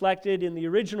is reflected in the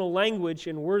original language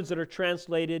in words that are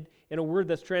translated, in a word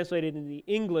that's translated in the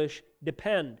English,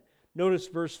 depend. Notice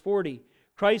verse 40.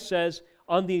 Christ says,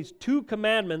 "On these 2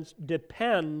 commandments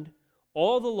depend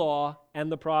all the law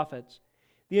and the prophets."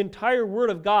 The entire Word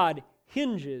of God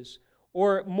hinges,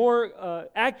 or more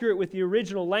accurate with the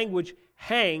original language,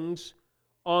 hangs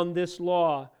on this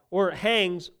law, or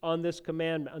hangs on this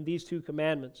commandment, on these 2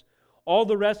 commandments. All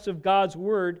the rest of God's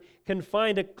Word can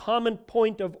find a common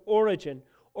point of origin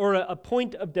or a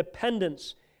point of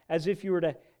dependence, as if you were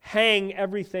to hang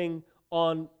everything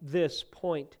on this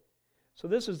point. So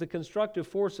this is the constructive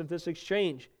force of this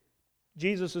exchange.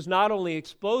 Jesus is not only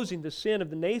exposing the sin of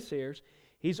the naysayers,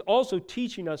 he's also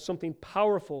teaching us something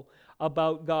powerful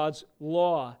about God's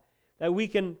law.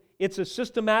 That it's a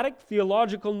systematic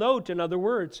theological note, in other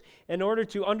words, in order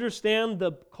to understand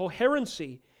the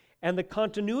coherency and the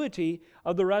continuity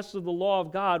of the rest of the law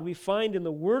of God, we find in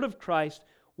the Word of Christ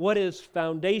what is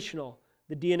foundational,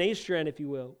 the DNA strand, if you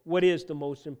will, what is the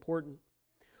most important.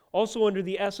 Also, under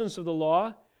the essence of the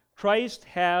law, Christ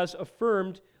has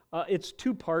affirmed its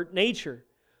two-part nature.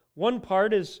 One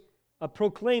part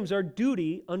proclaims our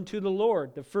duty unto the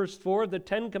Lord. The first four of the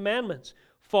 10 commandments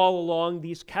fall along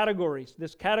these categories.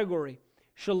 This category,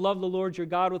 shall love the Lord your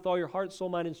God with all your heart, soul,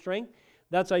 mind, and strength.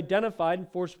 That's identified in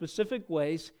 4 specific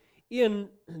ways in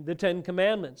the 10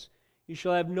 commandments. You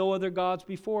shall have no other gods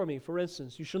before me, for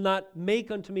instance. You shall not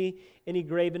make unto me any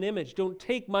graven image. Don't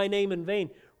take my name in vain.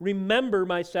 Remember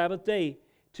my Sabbath day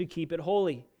to keep it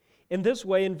holy. In this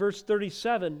way, in verse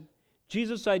 37,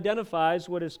 Jesus identifies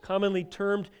what is commonly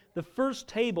termed the first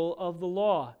table of the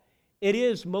law. It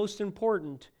is most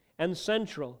important and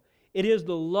central. It is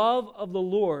the love of the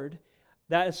Lord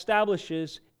that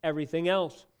establishes everything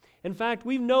else. In fact,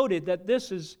 we've noted that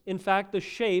this is, in fact, the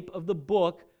shape of the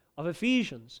book of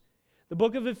Ephesians. The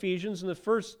book of Ephesians, in the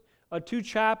first 2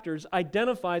 chapters,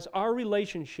 identifies our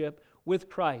relationship with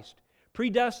Christ,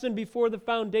 predestined before the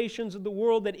foundations of the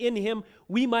world that in Him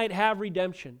we might have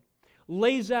redemption,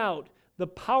 lays out the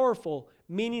powerful,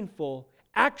 meaningful,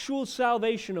 actual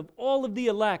salvation of all of the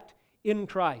elect in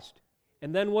Christ.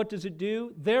 And then what does it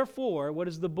do? Therefore, what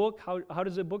is the book? How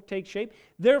does the book take shape?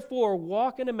 Therefore,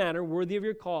 walk in a manner worthy of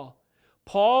your call.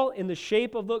 Paul, in the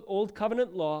shape of the Old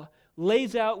Covenant law,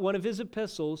 lays out one of his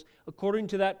epistles according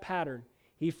to that pattern.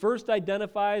 He first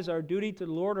identifies our duty to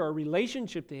the Lord, our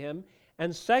relationship to Him,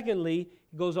 and secondly,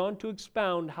 he goes on to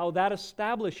expound how that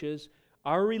establishes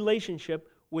our relationship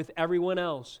with everyone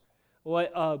else,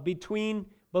 between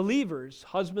believers,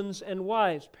 husbands and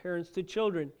wives, parents to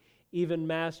children, even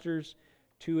masters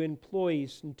to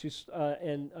employees,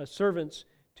 and servants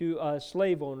to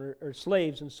slave owner or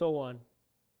slaves, and so on.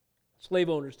 Slave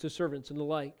owners to servants and the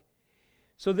like.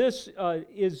 So this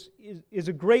is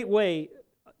a great way,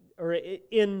 or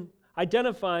in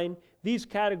identifying these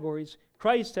categories,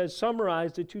 Christ has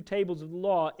summarized the 2 tables of the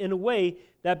law in a way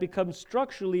that becomes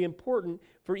structurally important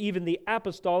for even the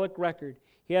apostolic record.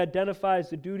 He identifies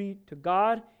the duty to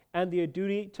God and the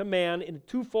duty to man in a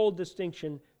twofold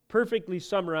distinction, perfectly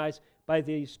summarized by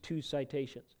these 2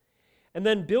 citations. And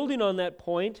then building on that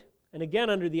point, and again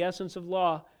under the essence of the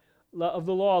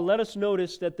law, let us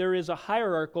notice that there is a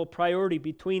hierarchical priority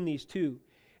between these 2.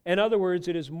 In other words,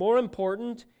 it is most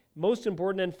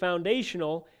important and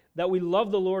foundational that we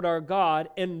love the Lord our God,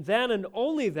 and then and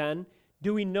only then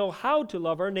do we know how to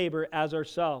love our neighbor as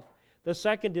ourselves. The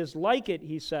second is like it,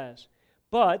 he says.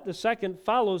 But the second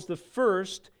follows the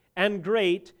first and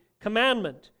great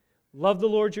commandment. Love the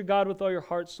Lord your God with all your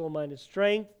heart, soul, mind, and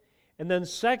strength. And then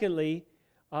secondly,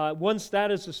 once that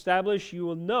is established, you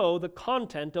will know the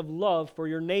content of love for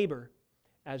your neighbor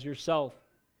as yourself.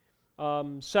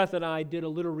 Seth and I did a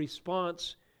little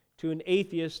response to an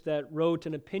atheist that wrote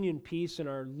an opinion piece in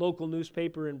our local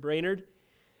newspaper in Brainerd.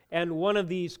 And one of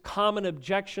these common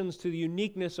objections to the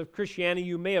uniqueness of Christianity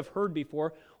you may have heard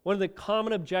before, one of the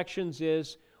common objections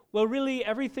is, well, really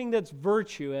everything that's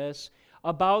virtuous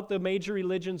about the major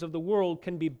religions of the world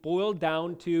can be boiled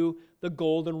down to the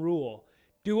golden rule.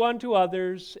 Do unto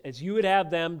others as you would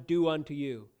have them do unto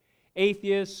you.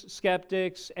 Atheists,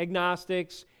 skeptics,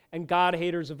 agnostics, and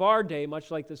God-haters of our day,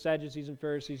 much like the Sadducees and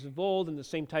Pharisees of old in the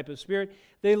same type of spirit,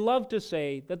 they love to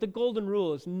say that the golden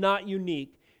rule is not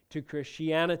unique to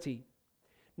Christianity.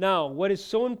 Now, what is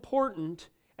so important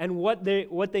and what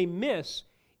they miss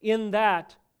in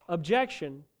that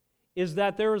objection is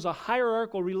that there is a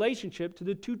hierarchical relationship to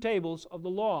the 2 tables of the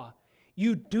law.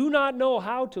 You do not know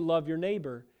how to love your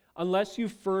neighbor unless you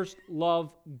first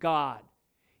love God.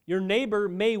 Your neighbor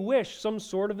may wish some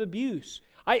sort of abuse.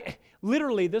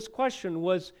 Literally, this question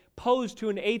was posed to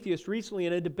an atheist recently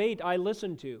in a debate I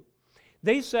listened to.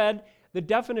 They said the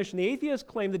atheists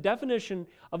claim the definition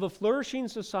of a flourishing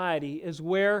society is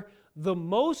where the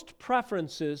most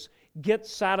preferences get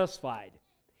satisfied.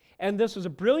 And this is a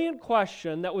brilliant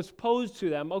question that was posed to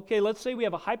them. Okay, let's say we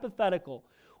have a hypothetical.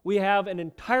 We have an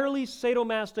entirely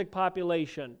sadomasochistic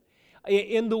population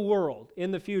in the world,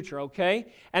 in the future,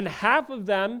 okay? And half of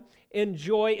them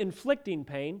enjoy inflicting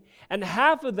pain, and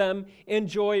half of them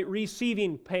enjoy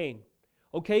receiving pain.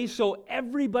 Okay, so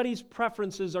everybody's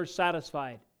preferences are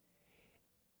satisfied.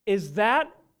 Is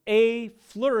that a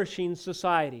flourishing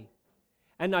society?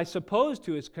 And I suppose,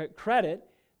 to his credit,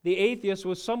 the atheist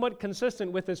was somewhat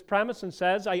consistent with his premise and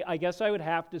says, I guess I would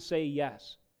have to say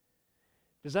yes.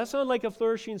 Does that sound like a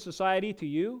flourishing society to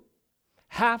you?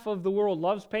 Half of the world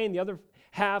loves pain, the other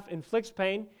half inflicts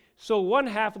pain. So one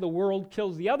half of the world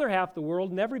kills the other half of the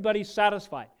world and everybody's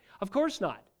satisfied. Of course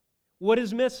not. What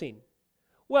is missing?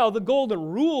 Well, the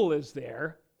golden rule is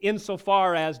there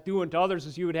insofar as do unto others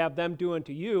as you would have them do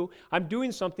unto you. I'm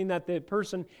doing something that the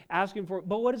person asking for,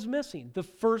 but what is missing? The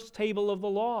first table of the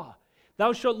law.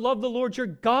 Thou shalt love the Lord your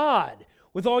God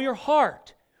with all your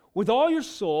heart, with all your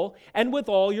soul, and with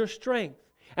all your strength.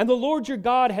 And the Lord your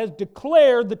God has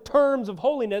declared the terms of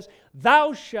holiness.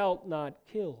 Thou shalt not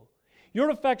kill. Your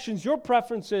affections, your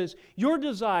preferences, your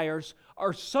desires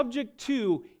are subject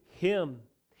to Him.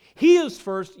 He is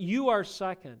first, you are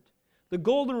second. The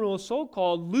golden rule,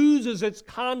 so-called, loses its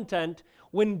content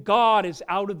when God is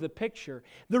out of the picture.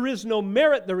 There is no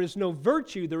merit, there is no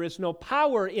virtue, there is no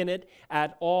power in it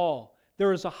at all.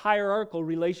 There is a hierarchical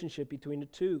relationship between the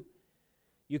two.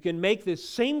 You can make this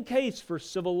same case for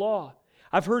civil law.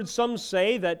 I've heard some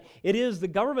say that it is the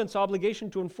government's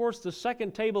obligation to enforce the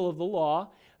second table of the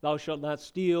law. Thou shalt not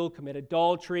steal, commit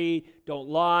adultery, don't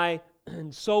lie,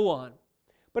 and so on.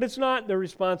 But it's not their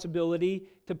responsibility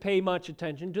to pay much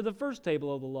attention to the first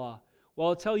table of the law. Well,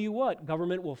 I'll tell you what,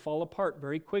 government will fall apart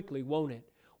very quickly, won't it?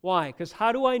 Why? Because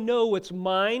how do I know it's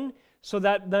mine so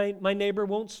that my neighbor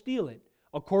won't steal it?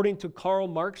 According to Karl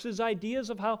Marx's ideas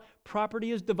of how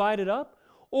property is divided up?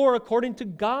 Or according to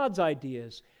God's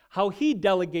ideas, how He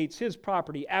delegates His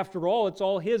property? After all, it's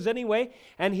all His anyway,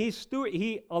 and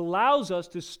He allows us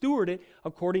to steward it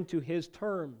according to His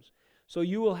terms. So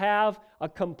you will have a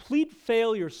complete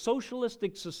failure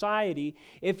socialistic society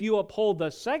if you uphold the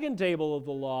second table of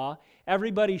the law,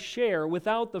 everybody share,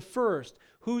 without the first,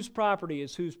 whose property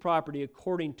is whose property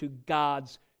according to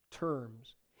God's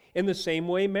terms. In the same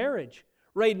way, marriage.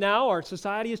 Right now, our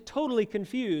society is totally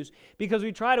confused because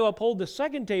we try to uphold the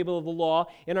second table of the law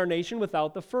in our nation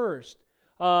without the first.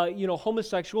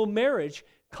 Homosexual marriage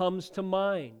comes to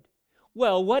mind.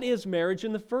 Well, what is marriage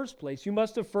in the first place? You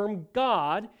must affirm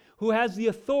God, who has the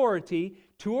authority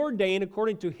to ordain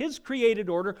according to His created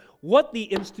order what the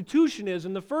institution is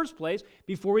in the first place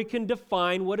before we can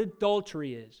define what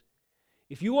adultery is.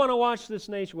 If you want to watch this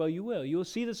nation, well, you will. You will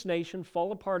see this nation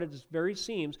fall apart at its very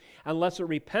seams unless it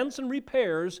repents and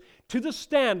repairs to the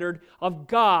standard of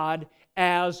God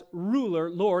as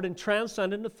ruler, Lord, and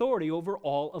transcendent authority over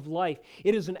all of life.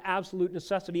 It is an absolute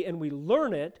necessity, and we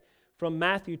learn it from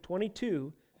Matthew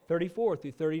 22, 34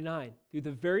 through 39, through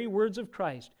the very words of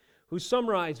Christ, who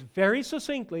summarizes very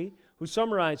succinctly,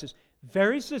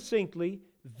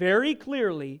 very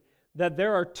clearly, that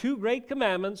there are two great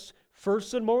commandments.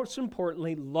 First and most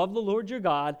importantly, love the Lord your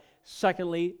God.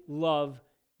 Secondly, love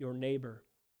your neighbor.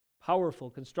 Powerful,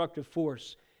 constructive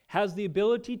force has the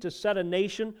ability to set a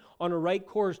nation on a right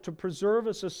course, to preserve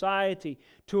a society,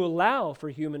 to allow for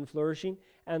human flourishing,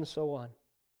 and so on.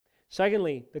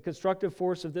 Secondly, the constructive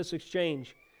force of this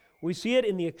exchange. We see it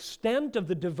in the extent of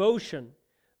the devotion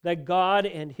that God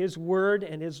and His Word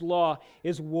and His law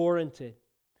is warranted.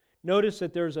 Notice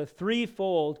that there's a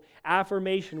threefold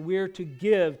affirmation we are to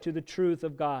give to the truth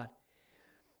of God.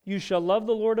 You shall love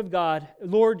the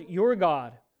Lord your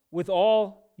God, with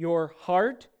all your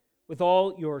heart, with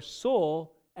all your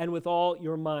soul, and with all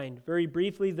your mind. Very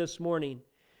briefly this morning,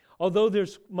 although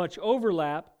there's much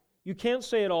overlap, you can't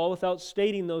say it all without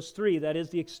stating those three. That is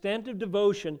the extent of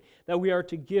devotion that we are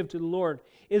to give to the Lord.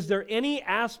 Is there any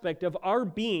aspect of our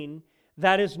being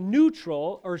that is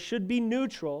neutral or should be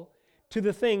neutral to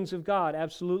the things of God?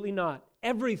 Absolutely not.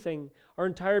 Everything, our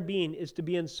entire being, is to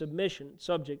be in submission,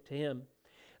 subject to Him.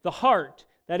 The heart,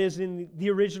 that is in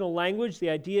the original language, the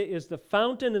idea is the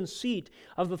fountain and seat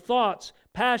of the thoughts,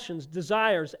 passions,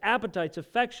 desires, appetites,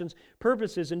 affections,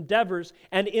 purposes, endeavors,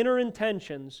 and inner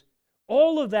intentions.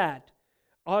 All of that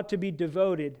ought to be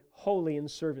devoted wholly in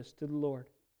service to the Lord.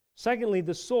 Secondly,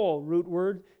 the soul, root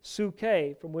word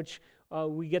suke, from which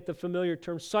we get the familiar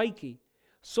term psyche.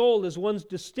 Soul is one's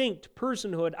distinct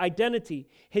personhood, identity,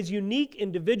 his unique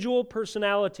individual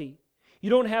personality. You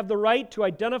don't have the right to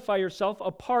identify yourself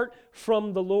apart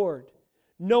from the Lord.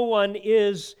 No one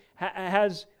has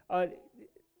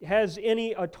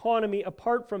any autonomy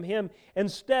apart from Him.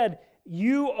 Instead,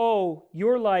 you owe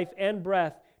your life and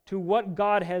breath to what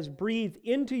God has breathed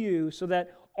into you, so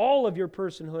that all of your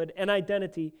personhood and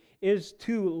identity is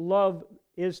to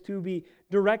be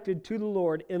directed to the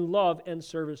Lord in love and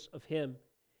service of Him.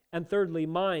 And thirdly,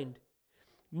 mind.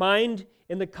 Mind,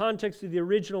 in the context of the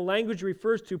original language,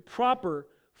 refers to proper,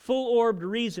 full-orbed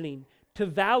reasoning, to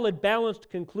valid, balanced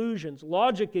conclusions,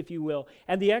 logic, if you will,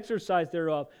 and the exercise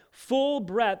thereof, full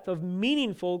breadth of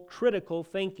meaningful, critical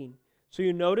thinking. So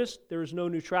you notice there is no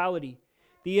neutrality.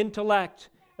 The intellect,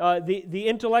 the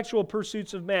intellectual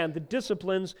pursuits of man, the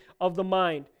disciplines of the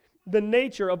mind, the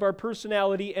nature of our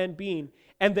personality and being,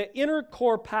 and the inner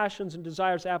core passions and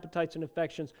desires, appetites, and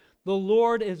affections. The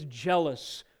Lord is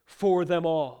jealous for them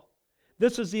all.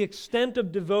 This is the extent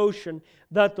of devotion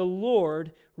that the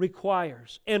Lord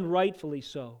requires, and rightfully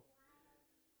so.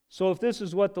 So if this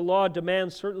is what the law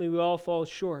demands, certainly we all fall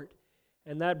short.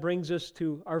 And that brings us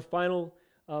to our final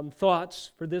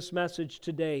thoughts for this message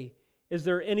today. Is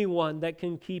there anyone that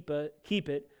can keep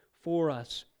it for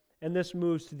us? And this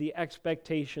moves to the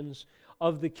expectations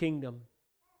of the kingdom.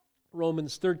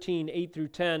 Romans 13, 8 through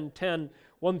 10, 10,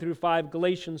 1 through 5,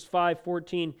 Galatians 5,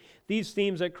 14. These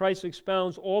themes that Christ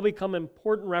expounds all become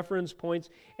important reference points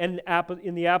in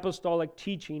the apostolic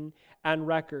teaching and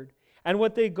record. And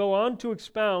what they go on to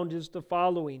expound is the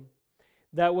following: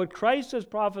 that what Christ has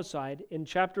prophesied in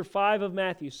chapter 5 of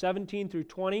Matthew, 17 through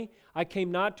 20, I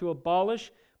came not to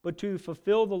abolish, but to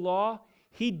fulfill the law,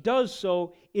 He does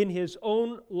so in His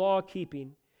own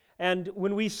law-keeping. And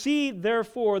when we see,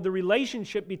 therefore, the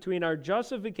relationship between our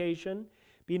justification,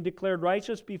 being declared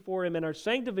righteous before Him, and our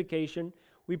sanctification,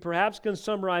 we perhaps can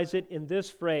summarize it in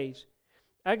this phrase: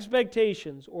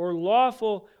 expectations or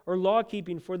lawful or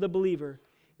law-keeping for the believer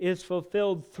is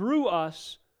fulfilled through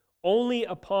us only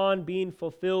upon being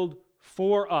fulfilled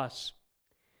for us.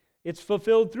 It's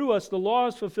fulfilled through us. The law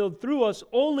is fulfilled through us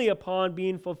only upon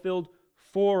being fulfilled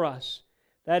for us.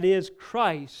 That is,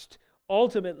 Christ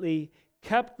ultimately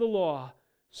kept the law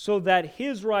so that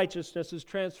His righteousness is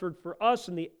transferred for us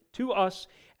and to us,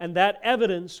 and that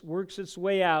evidence works its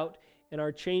way out in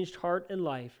our changed heart and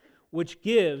life, which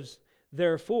gives,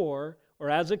 therefore, or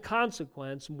as a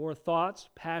consequence, more thoughts,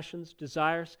 passions,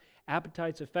 desires,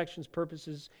 appetites, affections,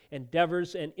 purposes,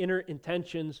 endeavors, and inner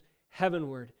intentions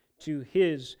heavenward to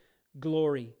His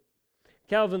glory.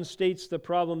 Calvin states the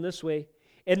problem this way: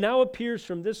 it now appears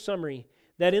from this summary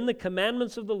that in the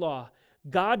commandments of the law,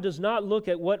 God does not look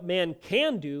at what man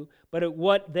can do, but at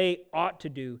what they ought to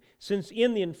do, since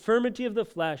in the infirmity of the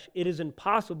flesh it is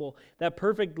impossible that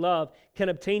perfect love can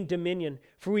obtain dominion,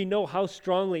 for we know how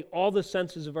strongly all the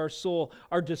senses of our soul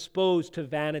are disposed to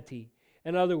vanity.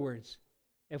 In other words,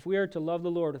 if we are to love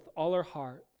the Lord with all our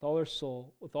heart, with all our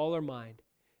soul, with all our mind,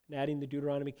 and adding the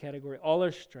Deuteronomy category, all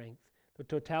our strength, the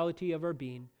totality of our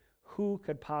being, who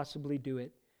could possibly do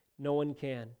it? No one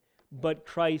can, but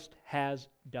Christ has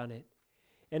done it.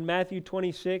 In Matthew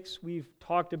 26, we've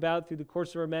talked about, through the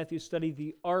course of our Matthew study,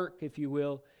 the arc, if you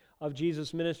will, of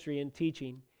Jesus' ministry and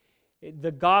teaching.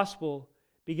 The gospel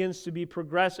begins to be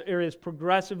is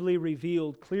progressively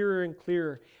revealed clearer and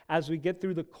clearer as we get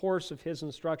through the course of His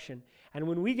instruction. And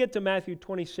when we get to Matthew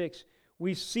 26,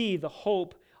 we see the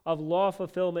hope of law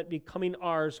fulfillment becoming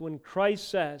ours when Christ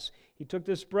says, He took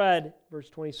this bread, verse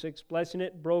 26, blessing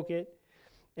it, broke it,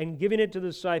 and giving it to the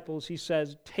disciples, He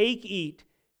says, "Take, eat,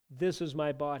 this is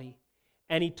my body."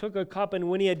 And He took a cup, and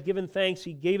when He had given thanks,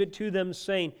 He gave it to them,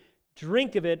 saying,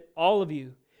 "Drink of it, all of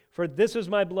you, for this is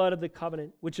my blood of the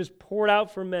covenant, which is poured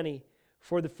out for many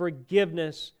for the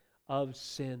forgiveness of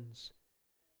sins."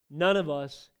 None of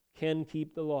us can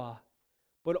keep the law,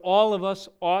 but all of us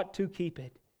ought to keep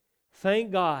it.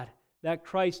 Thank God that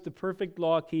Christ, the perfect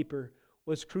law keeper,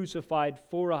 was crucified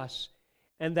for us,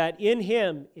 and that in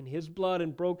Him, in His blood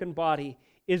and broken body,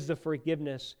 is the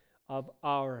forgiveness of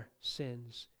our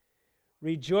sins.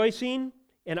 Rejoicing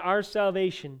in our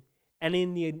salvation and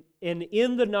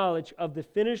in the knowledge of the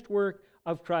finished work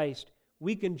of Christ,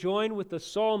 we can join with the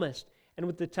psalmist and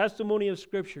with the testimony of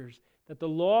Scriptures that the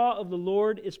law of the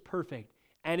Lord is perfect,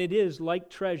 and it is like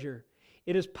treasure.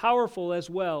 It is powerful as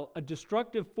well, a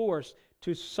destructive force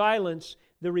to silence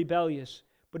the rebellious,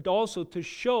 but also to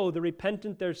show the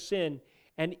repentant their sin.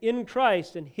 And in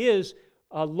Christ and His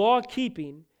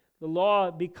law-keeping, the law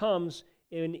becomes,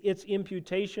 in its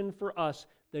imputation for us,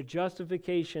 the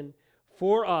justification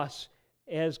for us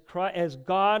as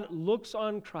God looks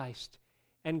on Christ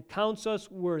and counts us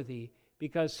worthy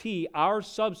because He, our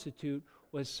substitute,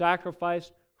 was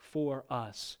sacrificed for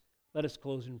us. Let us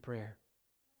close in prayer.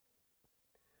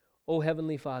 O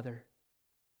Heavenly Father,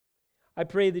 I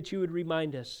pray that You would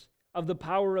remind us of the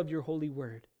power of Your holy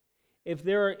word. If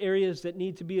there are areas that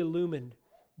need to be illumined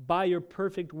by Your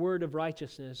perfect word of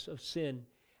righteousness, of sin,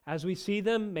 as we see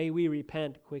them, may we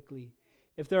repent quickly.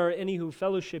 If there are any who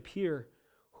fellowship here,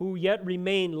 who yet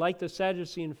remain like the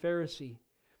Sadducee and Pharisee,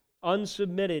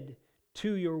 unsubmitted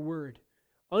to Your word,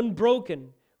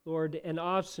 unbroken, Lord, and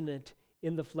obstinate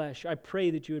in the flesh, I pray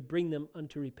that You would bring them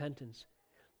unto repentance.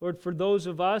 Lord, for those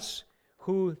of us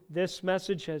who this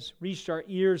message has reached our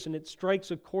ears and it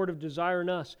strikes a chord of desire in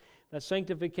us, that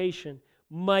sanctification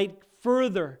might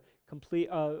further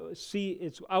see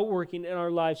its outworking in our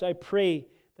lives, I pray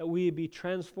that we be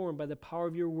transformed by the power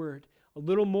of Your word a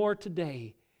little more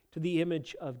today to the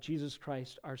image of Jesus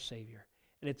Christ, our Savior.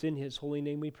 And it's in His holy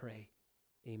name we pray.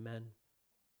 Amen.